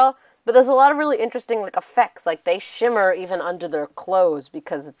work as well. But there's a lot of really interesting, like, effects. Like, they shimmer even under their clothes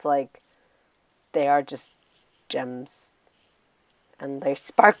because it's like they are just gems. And they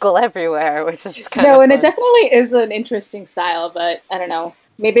sparkle everywhere, which is kind of and fun. it definitely is an interesting style, but I don't know.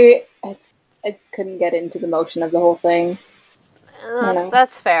 Maybe it's couldn't get into the motion of the whole thing.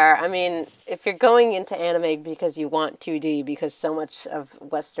 That's fair. I mean, if you're going into anime because you want 2D, because so much of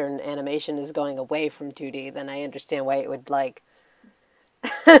Western animation is going away from 2D, then I understand why it would, like...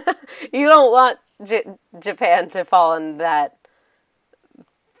 You don't want Japan to fall in that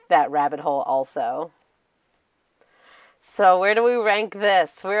rabbit hole also. So where do we rank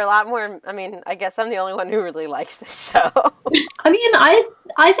this? We're a lot more... I mean, I guess I'm the only one who really likes this show. I mean,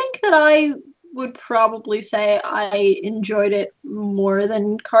 I think that I would probably say I enjoyed it more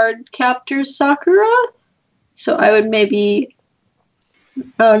than Cardcaptor Sakura. So I would maybe...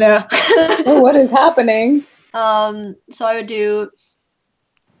 Oh no. What is happening? So I would do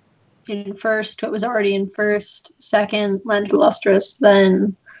in first what was already in first, second, Land of the Lustrous,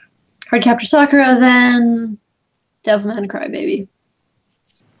 then Cardcaptor Sakura, then Devilman Crybaby.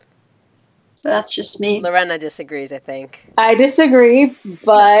 That's just me. Lorena disagrees, I think. I disagree,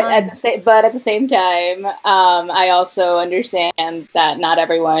 but at the same time, I also understand that not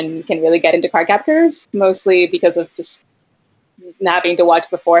everyone can really get into card captors, mostly because of just having to watch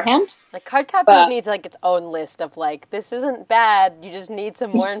beforehand. Like, Cardcaptor needs, like, its own list of, like, this isn't bad, you just need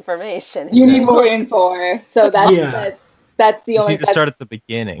some more information. You need more info, so that's the You only... need to start at the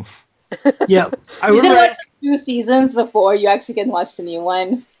beginning. Yeah, I You can remember. watch 2 seasons before you actually can watch the new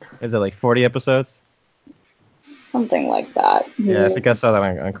one. Is it like 40 episodes? Something like that. Yeah, I think I saw that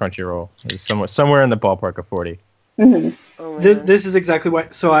on Crunchyroll. It was somewhere in the ballpark of 40. Mm-hmm. Oh, This is exactly why.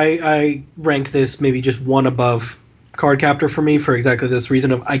 So I rank this maybe just one above Cardcaptor for me for exactly this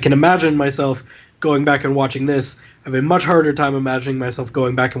reason of I can imagine myself going back and watching this. I have a much harder time imagining myself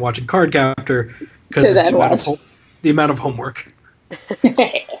going back and watching Cardcaptor because of the amount of homework.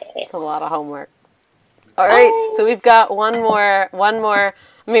 It's a lot of homework. All right, so we've got one more.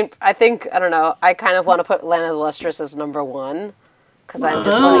 I mean, I don't know. I kind of want to put Land of the Lustrous as number 1 because I'm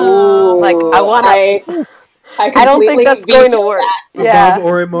just like I want to. I don't think that's going to work. Yeah. Above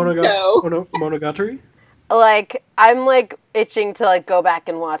Ore Monogatari? Like, I'm, like, itching to, like, go back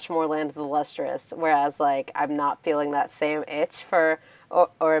and watch more Land of the Lustrous, whereas, like, I'm not feeling that same itch for Ore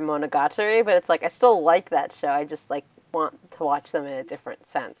Monogatari, but it's like, I still like that show. I just, like, want to watch them in a different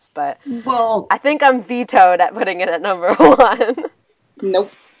sense. But Well, I think I'm vetoed at putting it at number 1.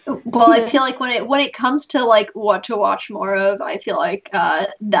 Nope. well, I feel like when it comes to like what to watch more of, I feel like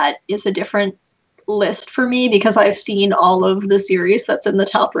that is a different list for me because I've seen all of the series that's in the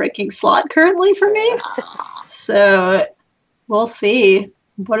top ranking slot currently for me. So we'll see.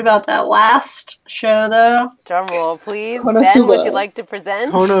 What about that last show though? Drum roll, please. Konosuba. Ben, would you like to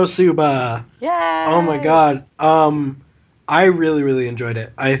present? Konosuba. Yeah. Oh my god. I really, really enjoyed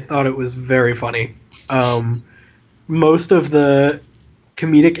it. I thought it was very funny. Most of the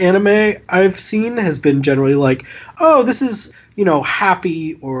comedic anime I've seen has been generally like, oh, this is,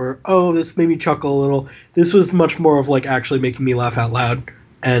 happy, or oh, this made me chuckle a little. This was much more of like actually making me laugh out loud.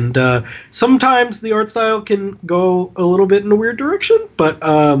 And sometimes the art style can go a little bit in a weird direction, but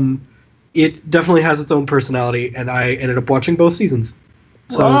it definitely has its own personality, and I ended up watching both seasons.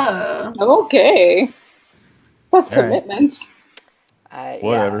 So, Whoa. Okay. That's All right. commitment.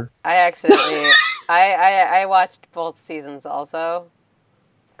 Whatever. I accidentally I watched both seasons also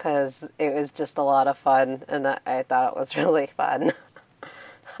because it was just a lot of fun, and I thought it was really fun.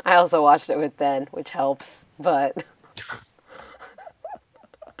 I also watched it with Ben, which helps, but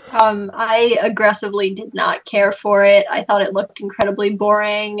I aggressively did not care for it. I thought it looked incredibly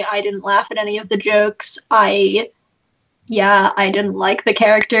boring. I didn't laugh at any of the jokes. I didn't like the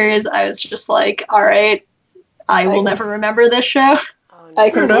characters. I was just like, all right, I will never remember this show. I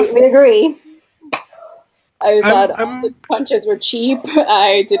Fair completely agree. I thought I'm- all the punches were cheap.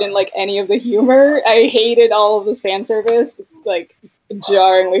 I didn't like any of the humor. I hated all of this fan service. Like,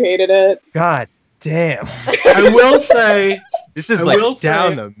 jarringly hated it. God damn. I will say, This is I like will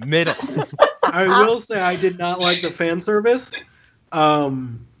down say- the middle. I did not like the fan service.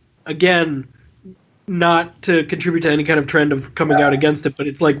 Again, not to contribute to any kind of trend of coming out against it, but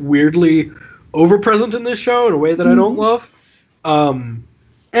it's like weirdly overpresent in this show in a way that I don't love. And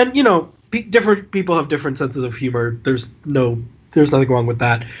different people have different senses of humor. There's nothing wrong with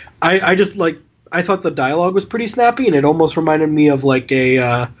that. I just I thought the dialogue was pretty snappy, and it almost reminded me of like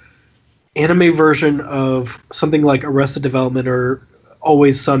a anime version of something like Arrested Development or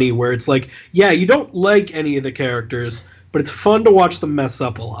Always Sunny, where it's like, yeah, you don't like any of the characters, but it's fun to watch them mess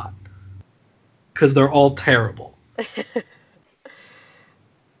up a lot because they're all terrible.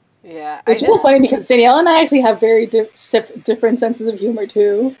 yeah, It's really funny because Danielle and I actually have very different senses of humor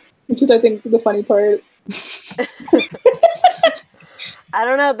too, which is, I think, the funny part. I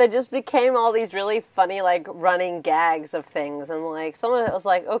don't know, they just became all these really funny, like, running gags of things, and, like, some of it was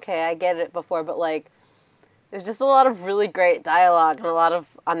like, okay, I get it before, but, like, there's just a lot of really great dialogue and a lot of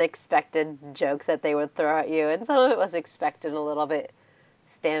unexpected jokes that they would throw at you, and some of it was expected and a little bit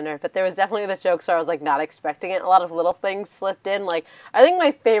standard, but there was definitely the jokes where I was, like, not expecting it. A lot of little things slipped in. Like, I think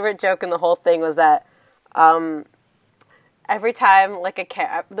my favorite joke in the whole thing was that, every time, like,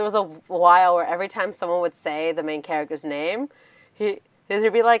 there was a while where every time someone would say the main character's name, he'd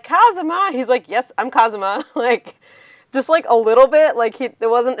be like, Kazuma! He's like, yes, I'm Kazuma. Like, just, like, a little bit. Like, there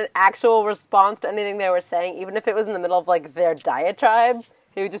wasn't an actual response to anything they were saying. Even if it was in the middle of, like, their diatribe,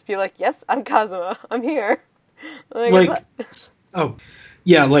 he would just be like, yes, I'm Kazuma. I'm here. Like,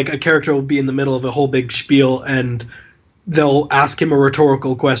 like a character will be in the middle of a whole big spiel, and they'll ask him a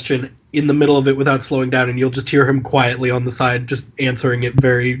rhetorical question in the middle of it without slowing down, and you'll just hear him quietly on the side just answering it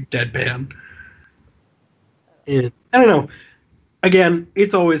very deadpan. And I don't know. Again,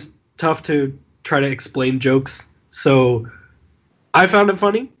 it's always tough to try to explain jokes, so I found it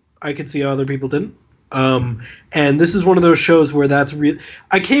funny. I could see how other people didn't. And this is one of those shows where that's real.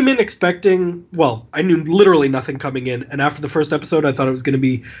 I came in expecting, I knew literally nothing coming in, and after the first episode, I thought it was going to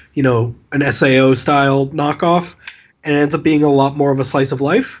be, an SAO style knockoff, and it ends up being a lot more of a slice of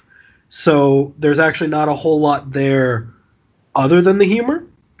life. So there's actually not a whole lot there other than the humor.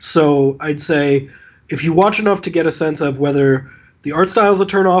 So I'd say if you watch enough to get a sense of whether the art style is a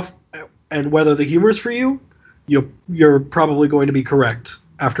turnoff and whether the humor is for you, you're probably going to be correct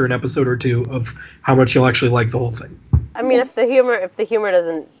after an episode or two of how much you'll actually like the whole thing. I mean, if the humor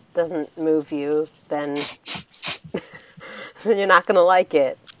doesn't move you, then you're not gonna like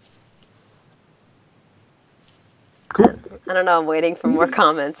it. Cool. I don't know. I'm waiting for more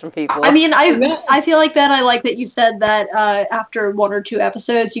comments from people. I mean, I feel like, Ben, I like that you said that after one or two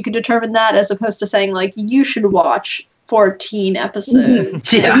episodes, you can determine that, as opposed to saying, like, you should watch 14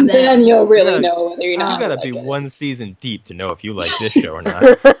 episodes. Yeah. and Then you'll really Yeah. know whether you're You not. gotta like be it. one season deep to know if you like this show or not.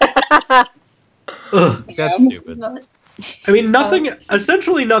 Ugh. That's Yeah. stupid. But- I mean,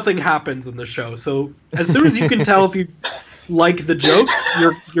 essentially nothing happens in the show. So as soon as you can tell if you like the jokes,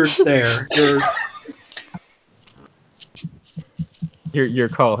 you're there. Your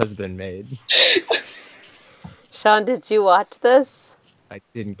call has been made. Sean, did you watch this? I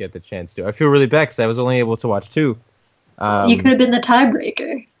didn't get the chance to. I feel really bad because I was only able to watch 2. you could have been the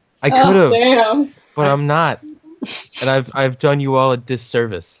tiebreaker. I could have, Damn. but I'm not. And I've done you all a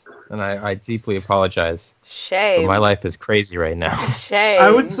disservice, and I deeply apologize. But Shame. my life is crazy right now. Shame. I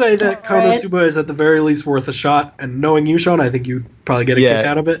would say that Alright. Konosuba is at the very least worth a shot, and knowing you, Sean, I think you'd probably get a Yeah. kick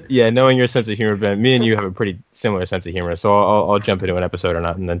out of it. Yeah, knowing your sense of humor, Ben, me and you have a pretty similar sense of humor, so I'll jump into an episode or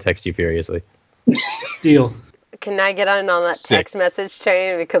not, and then text you furiously. Deal. Can I get on that Sick. text message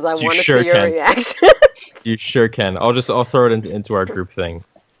chain because I You want to sure see your can. reaction? You sure can. I'll throw it into our group thing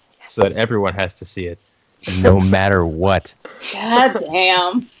so that everyone has to see it, no matter what. God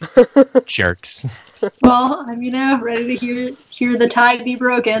damn. Jerks. Well, I'm ready to hear the tie be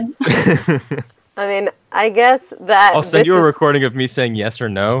broken. I mean, I guess that I'll send this you a is- recording of me saying yes or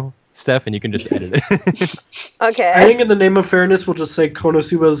no, Steph, and you can just edit it. Okay. I think in the name of fairness, we'll just say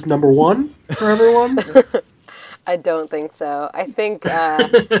Konosuba's number 1 for everyone. I don't think so. I think.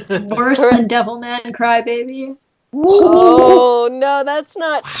 Worse than Devilman Crybaby. Oh no, that's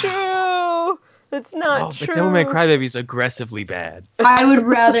not true. That's not true. But Devilman Crybaby's aggressively bad. I would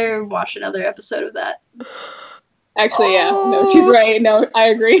rather watch another episode of that. Actually, yeah. Oh. No, she's right. No, I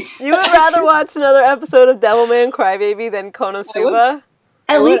agree. You would rather watch another episode of Devilman Crybaby than Konosuba?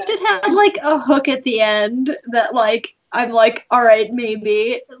 At least it had like a hook at the end that like I'm like, all right,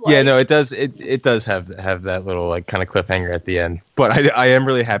 maybe. Like, Yeah, no, it does. It does have that little like kind of cliffhanger at the end. But I am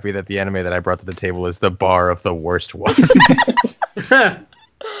really happy that the anime that I brought to the table is the bar of the worst one.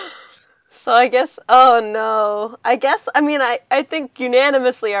 So I guess, oh no. I think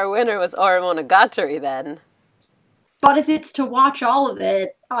unanimously our winner was Oromonogatari then. But if it's to watch all of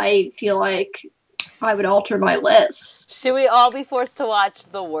it, I feel like I would alter my list. Should we all be forced to watch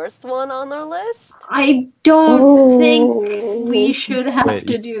the worst one on their list? I don't think we should have Wait.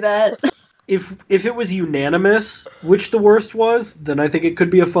 to do that. If it was unanimous which the worst was, then I think it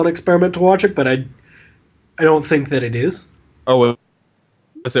could be a fun experiment to watch it. But I don't think that it is. Oh,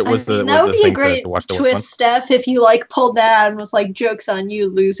 was That would be a great twist, Steph, if you like pulled that and was like, "Joke's on you,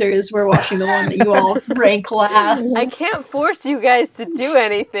 losers. We're watching the one that you all rank last." I can't force you guys to do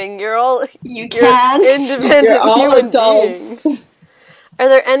anything. You're all You can. independent You're all human adults. beings. Are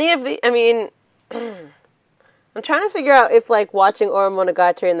there any of the? I mean, I'm trying to figure out if like watching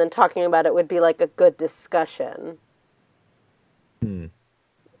Oromonogatari and then talking about it would be like a good discussion.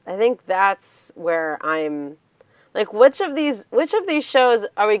 I think that's where I'm. Like, which of these shows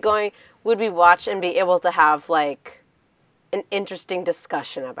would we watch and be able to have, like, an interesting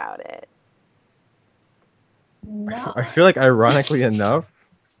discussion about it? No. I feel like, ironically enough,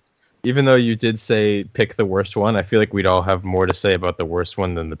 even though you did say pick the worst one, I feel like we'd all have more to say about the worst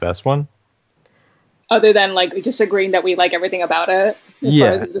one than the best one. Other than like just agreeing that we like everything about it as far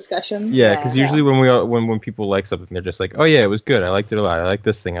as the discussion. Yeah, because Yeah. usually when people like something, they're just like, oh yeah, it was good. I liked it a lot. I like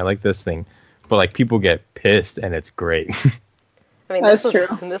this thing. I like this thing. But like people get pissed and it's great. I mean, That's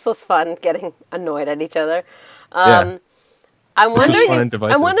this was fun, getting annoyed at each other. Yeah. I'm This was wondering fun and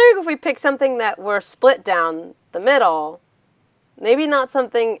divisive. if we pick something that we're split down the middle, maybe not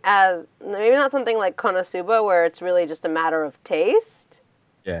something like Konosuba where it's really just a matter of taste.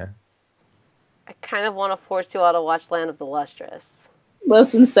 Yeah. I kind of want to force you all to watch Land of the Lustrous.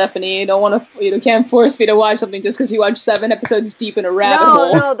 Listen, Stephanie, you can't force me to watch something just because you watch 7 episodes deep in a rabbit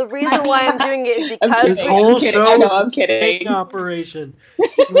hole. No, the reason why I'm doing it is because This kidding. whole kidding. show I know, is I'm a kidding. sting operation.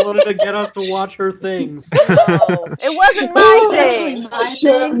 She wanted to get us to watch her things. No, it wasn't my thing. My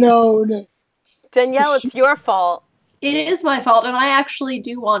thing. No. Danielle, it's your fault. It is my fault, and I actually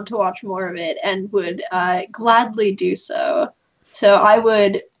do want to watch more of it and would gladly do so. So I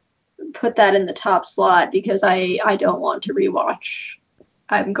would put that in the top slot because I don't want to rewatch.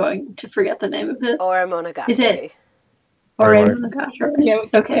 I'm going to forget the name of it. Oromonogatari. Is it? Oromonogatari. Yeah,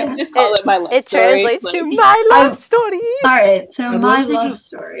 Okay. Just call it my love It story. translates Like, to my love story. All right. So Unless my we love just-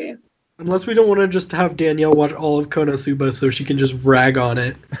 story. Unless we don't want to just have Danielle watch all of Konosuba so she can just rag on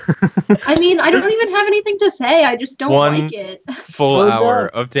it. I mean, I don't even have anything to say. I just don't One- like it. Full Oh, no. hour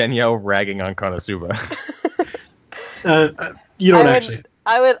of Danielle ragging on Konosuba. You don't I would- actually.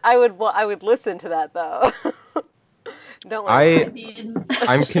 I would listen to that though. Don't worry. I mean,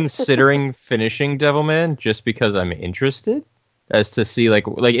 I'm considering finishing Devilman just because I'm interested as to see like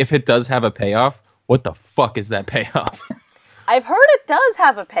if it does have a payoff, what the fuck is that payoff? I've heard it does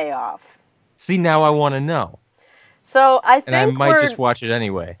have a payoff. See, now I want to know. So I And I think might just watch it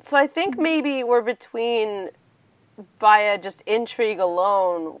anyway. So I think maybe we're between, via just intrigue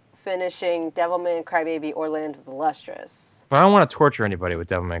alone, finishing Devilman Crybaby or Land of the Lustrous. But I don't want to torture anybody with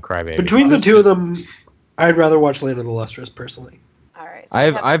Devilman Crybaby. Between the This two of is- them, I'd rather watch Land of the Lustrous personally. All right. So we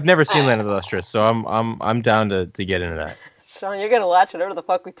have- I've never seen Land of the Lustrous, so I'm down to get into that. Sean, you're gonna watch whatever the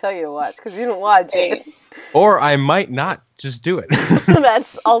fuck we tell you to watch because you didn't watch it. hey, Or I might not just do it.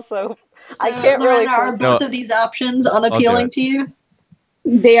 That's also. I so, can't really Lorena, are force both No. of these options do unappealing it. to you?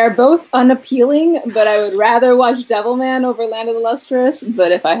 they are both unappealing, but I would rather watch Devilman over Land of the Lustrous.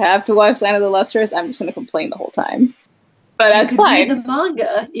 But if I have to watch Land of the Lustrous, I'm just going to complain the whole time. But that's You could read fine. the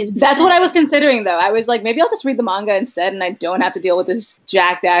manga. That's what I was considering, though. I was like, maybe I'll just read the manga instead, and I don't have to deal with this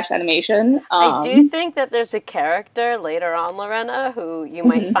Jack Dash animation. I do think that there's a character later on, Lorena, who you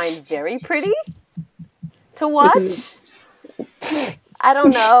might find very pretty to watch. I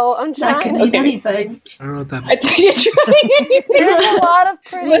don't know. I'm That could trying. mean anything. I don't know what that means. There's a lot of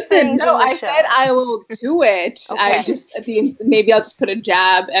pretty Listen, things no, in the I show. said I will do it. Okay. I just maybe I'll just put a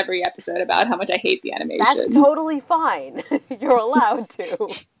jab every episode about how much I hate the animation. That's totally fine. You're allowed to.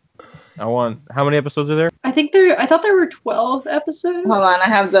 How many episodes are there? I thought there were 12 episodes. Hold on, I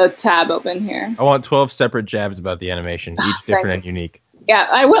have the tab open here. I want 12 separate jabs about the animation, each different and unique. Yeah,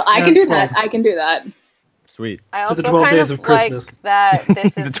 I will. I can That's do that. fine. I can do that. Sweet. I To also the 12 kind days of of Christmas. like that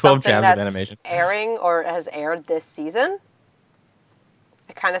this The is 12 something jabs of that's animation. airing or has aired this season.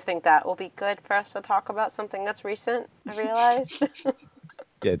 I kind of think that will be good for us to talk about something that's recent, I realized.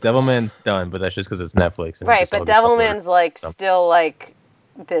 Yeah, Devilman's done, but that's just because it's Netflix. And it Right, just all but gets uploaded. Devilman's like So. still like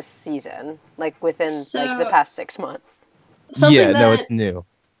this season, like within like the So- past 6 months. Something Yeah, no, that it's new.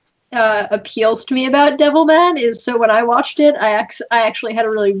 appeals to me about Devilman is so when I watched it, I actually had a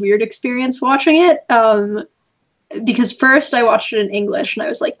really weird experience watching it. Because first I watched it in English and I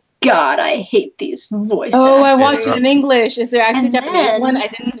was like, God, I hate these voice Oh, I actors. watched it in English. Is there actually a And Japanese then- one? I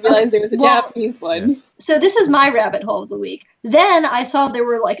didn't realize there was a Well- Japanese one. So this is my rabbit hole of the week. Then I saw there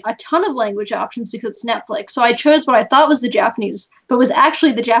were like a ton of language options because it's Netflix. So I chose what I thought was the Japanese, but was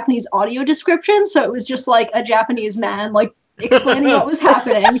actually the Japanese audio description. So it was just like a Japanese man like explaining what was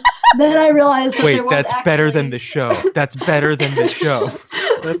happening. Then I realized that Wait, there was that's better actually- than the show. That's better than the show.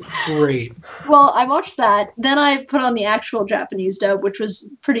 That's great. Well, I watched that. Then I put on the actual Japanese dub, which was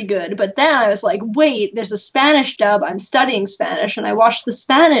pretty good. But then I was like, wait, there's a Spanish dub. I'm studying Spanish. And I watched the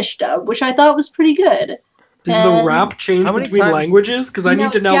Spanish dub, which I thought was pretty good. Does the And- rap change How many between times- languages? Because I No,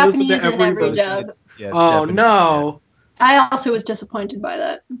 need to it's now listen to Japanese in every every version. dub. Yeah, it's Oh Japanese. no! I also was disappointed by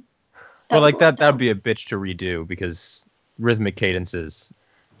that. Well, like was a that letdown. would be a bitch to redo because rhythmic cadences.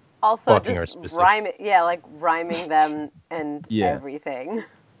 Also, Fucking are just specific. rhyming them and Yeah. everything.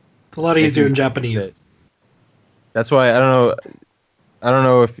 It's a lot easier in Japanese. That's why I don't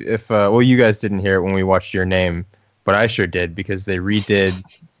know if well, you guys didn't hear it when we watched Your Name, but I sure did because they redid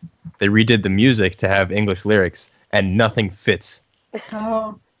the music to have English lyrics and nothing fits.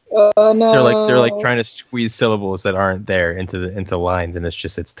 Oh. Oh no! They're like trying to squeeze syllables that aren't there into lines, and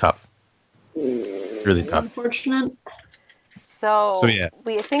it's tough. It's really It's tough. unfortunate. So, So, yeah.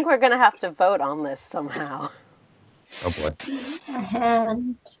 we think we're going to have to vote on this somehow. Oh boy.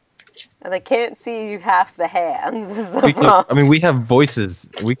 And And I can't see half the hands. Is the We can, problem. I mean, we have voices.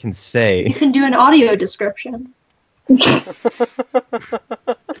 We can you say can do an audio description.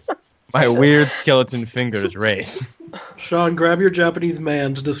 my weird skeleton fingers race. Sean, grab your Japanese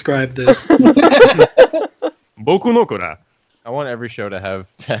man to describe this. Boku no Kora. I want every show to have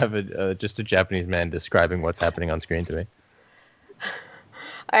just a Japanese man describing what's happening on screen to me.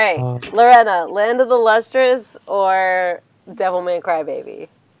 All right, Lorena, Land of the Lustrous or Devilman Crybaby?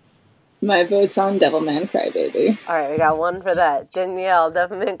 My vote's on Devilman Crybaby. All right, we got one for that. Danielle,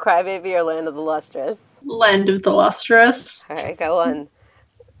 Devilman Crybaby or Land of the Lustrous? Land of the Lustrous. All right, got one.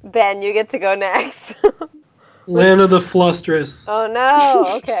 Ben, you get to go next. Land of the Flustrous. Oh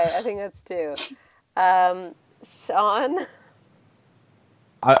no. Okay, I think that's two. Sean.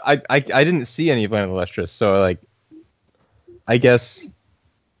 I didn't see any of Land of the Lustrous, so like, I guess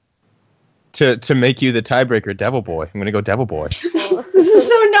to make you the tiebreaker, Devil Boy. I'm gonna go Devil Boy. This is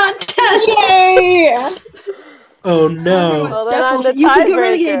so not tense. Yay! Oh no. Well, Steph then I'm will- the you could go tiebreaker.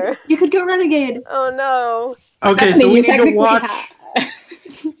 renegade. You could go renegade. Oh no. Okay, so Stephanie, we you need to technically watch. have-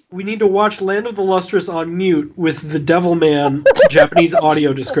 We need to watch Land of the Lustrous on mute with the Devilman Japanese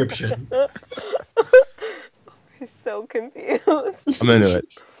audio description. He's so confused. I'm into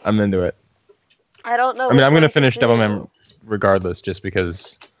it. I don't know. I mean, which I'm gonna one to finish do. Devilman regardless, just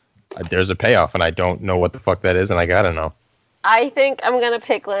because there's a payoff, and I don't know what the fuck that is, and I gotta know. I think I'm gonna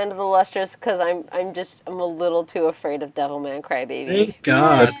pick Land of the Lustrous because I'm a little too afraid of Devilman Crybaby. Thank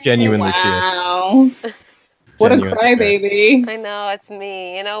God. That's genuinely true. Wow. What a Genuine crybaby. I know, it's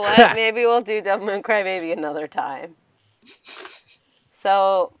me. You know what? Maybe we'll do Devilman Crybaby another time.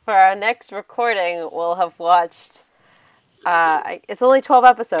 So, for our next recording, we'll have watched... it's only 12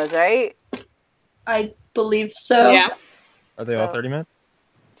 episodes, right? I believe so. Yeah. Are they all So- 30 minutes?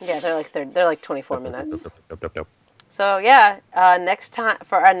 Yeah, they're like 24 minutes. Dope. So, yeah, next time,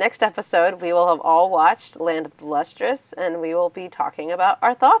 for our next episode, we will have all watched Land of the Lustrous, and we will be talking about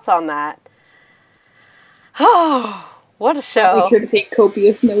our thoughts on that. Oh, what a show. Make sure to take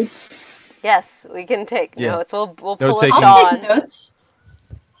copious notes. Yes, we can take Yeah. notes. We'll pull Note a taking. I'll Sean. take notes.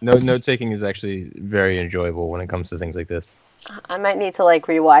 Note taking is actually very enjoyable when it comes to things like this. I might need to like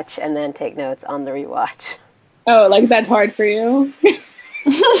rewatch and then take notes on the rewatch. Oh, like that's hard for you?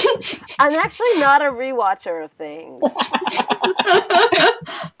 I'm actually not a rewatcher of things.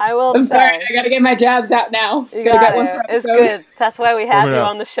 I will I'm say. sorry, I gotta get my jabs out now. You Gotta got get one it. per It's episode. good. That's why we have Warming you up.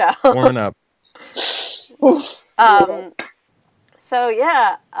 on the show. Warming up. So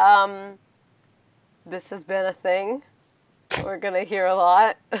yeah, this has been a thing. We're gonna hear a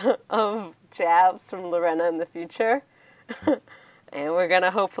lot of jabs from Lorena in the future. And we're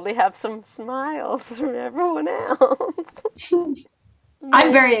gonna hopefully have some smiles from everyone else.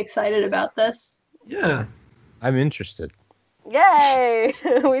 I'm very excited about this. Yeah. I'm interested. Yay!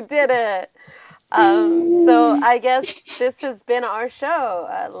 We did it! So I guess this has been our show.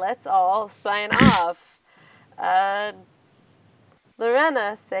 Let's all sign off.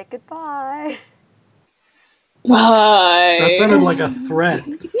 Lorena, say goodbye. Bye. That sounded like a threat.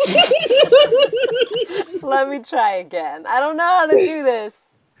 Let me try again. I don't know how to do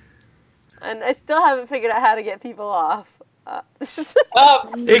this. And I still haven't figured out how to get people off.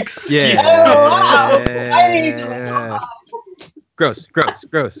 Excuse Yeah. Oh, wow. I need to- Gross. This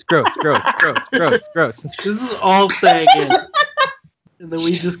is all staying in. And then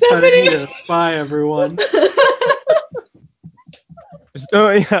we just cut it here. Bye, everyone. Oh,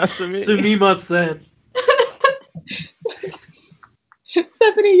 yeah, Sumi. Sumimasen.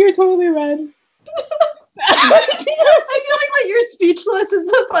 Stephanie, you're totally red. I feel like you're speechless is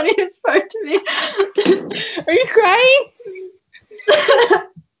the funniest part to me. Are you crying? I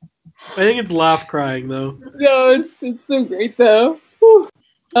think it's laugh crying, though. No, it's so great though. Whew.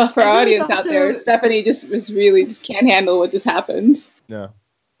 For our I think audience out also- there, Stephanie just can't handle what just happened. No,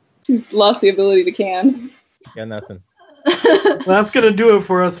 She's lost the ability to can. got nothing. That's gonna do it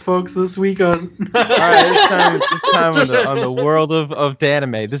for us, folks, this week on. All right, it's time on the world of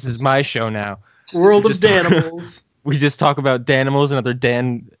Danime. This is my show now. World of Just- Danimals. We just talk about Danimals and other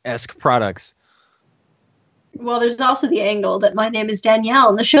Dan-esque products. Well, there's also the angle that my name is Danielle,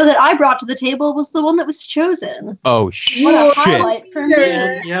 and the show that I brought to the table was the one that was chosen. Oh, What a shit. highlight for me.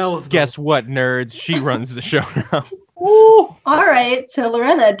 Danielle of the- Guess what, nerds? She runs the show now. Ooh. All right, so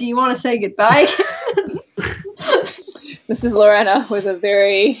Lorena, do you want to say goodbye? This is Lorena with a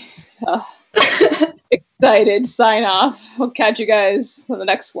very excited sign off. We'll catch you guys on the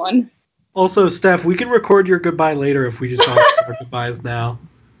next one. Also, Steph, we can record your goodbye later if we just talk our goodbyes now.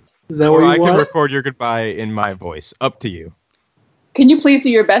 Is that Or what I you can want? record your goodbye in my voice. Up to you. Can you please do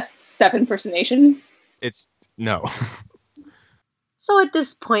your best Steph impersonation? It's no. So at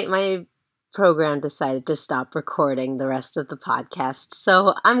this point, my program decided to stop recording the rest of the podcast.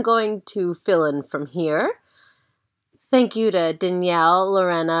 So I'm going to fill in from here. Thank you to Danielle,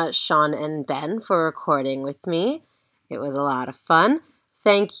 Lorena, Sean, and Ben for recording with me. It was a lot of fun.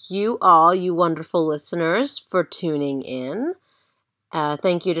 Thank you all, you wonderful listeners, for tuning in.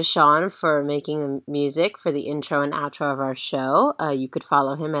 Thank you to Sean for making the music for the intro and outro of our show. You could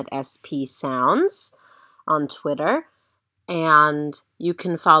follow him at SP Sounds on Twitter. And you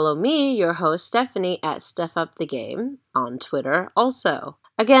can follow me, your host, Stephanie, at Steph Up the Game on Twitter also.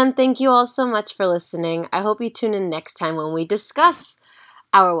 Again, thank you all so much for listening. I hope you tune in next time when we discuss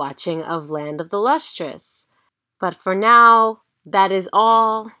our watching of Land of the Lustrous. But for now, that is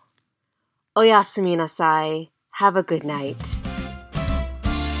all. Oyasumi nasai. Have a good night.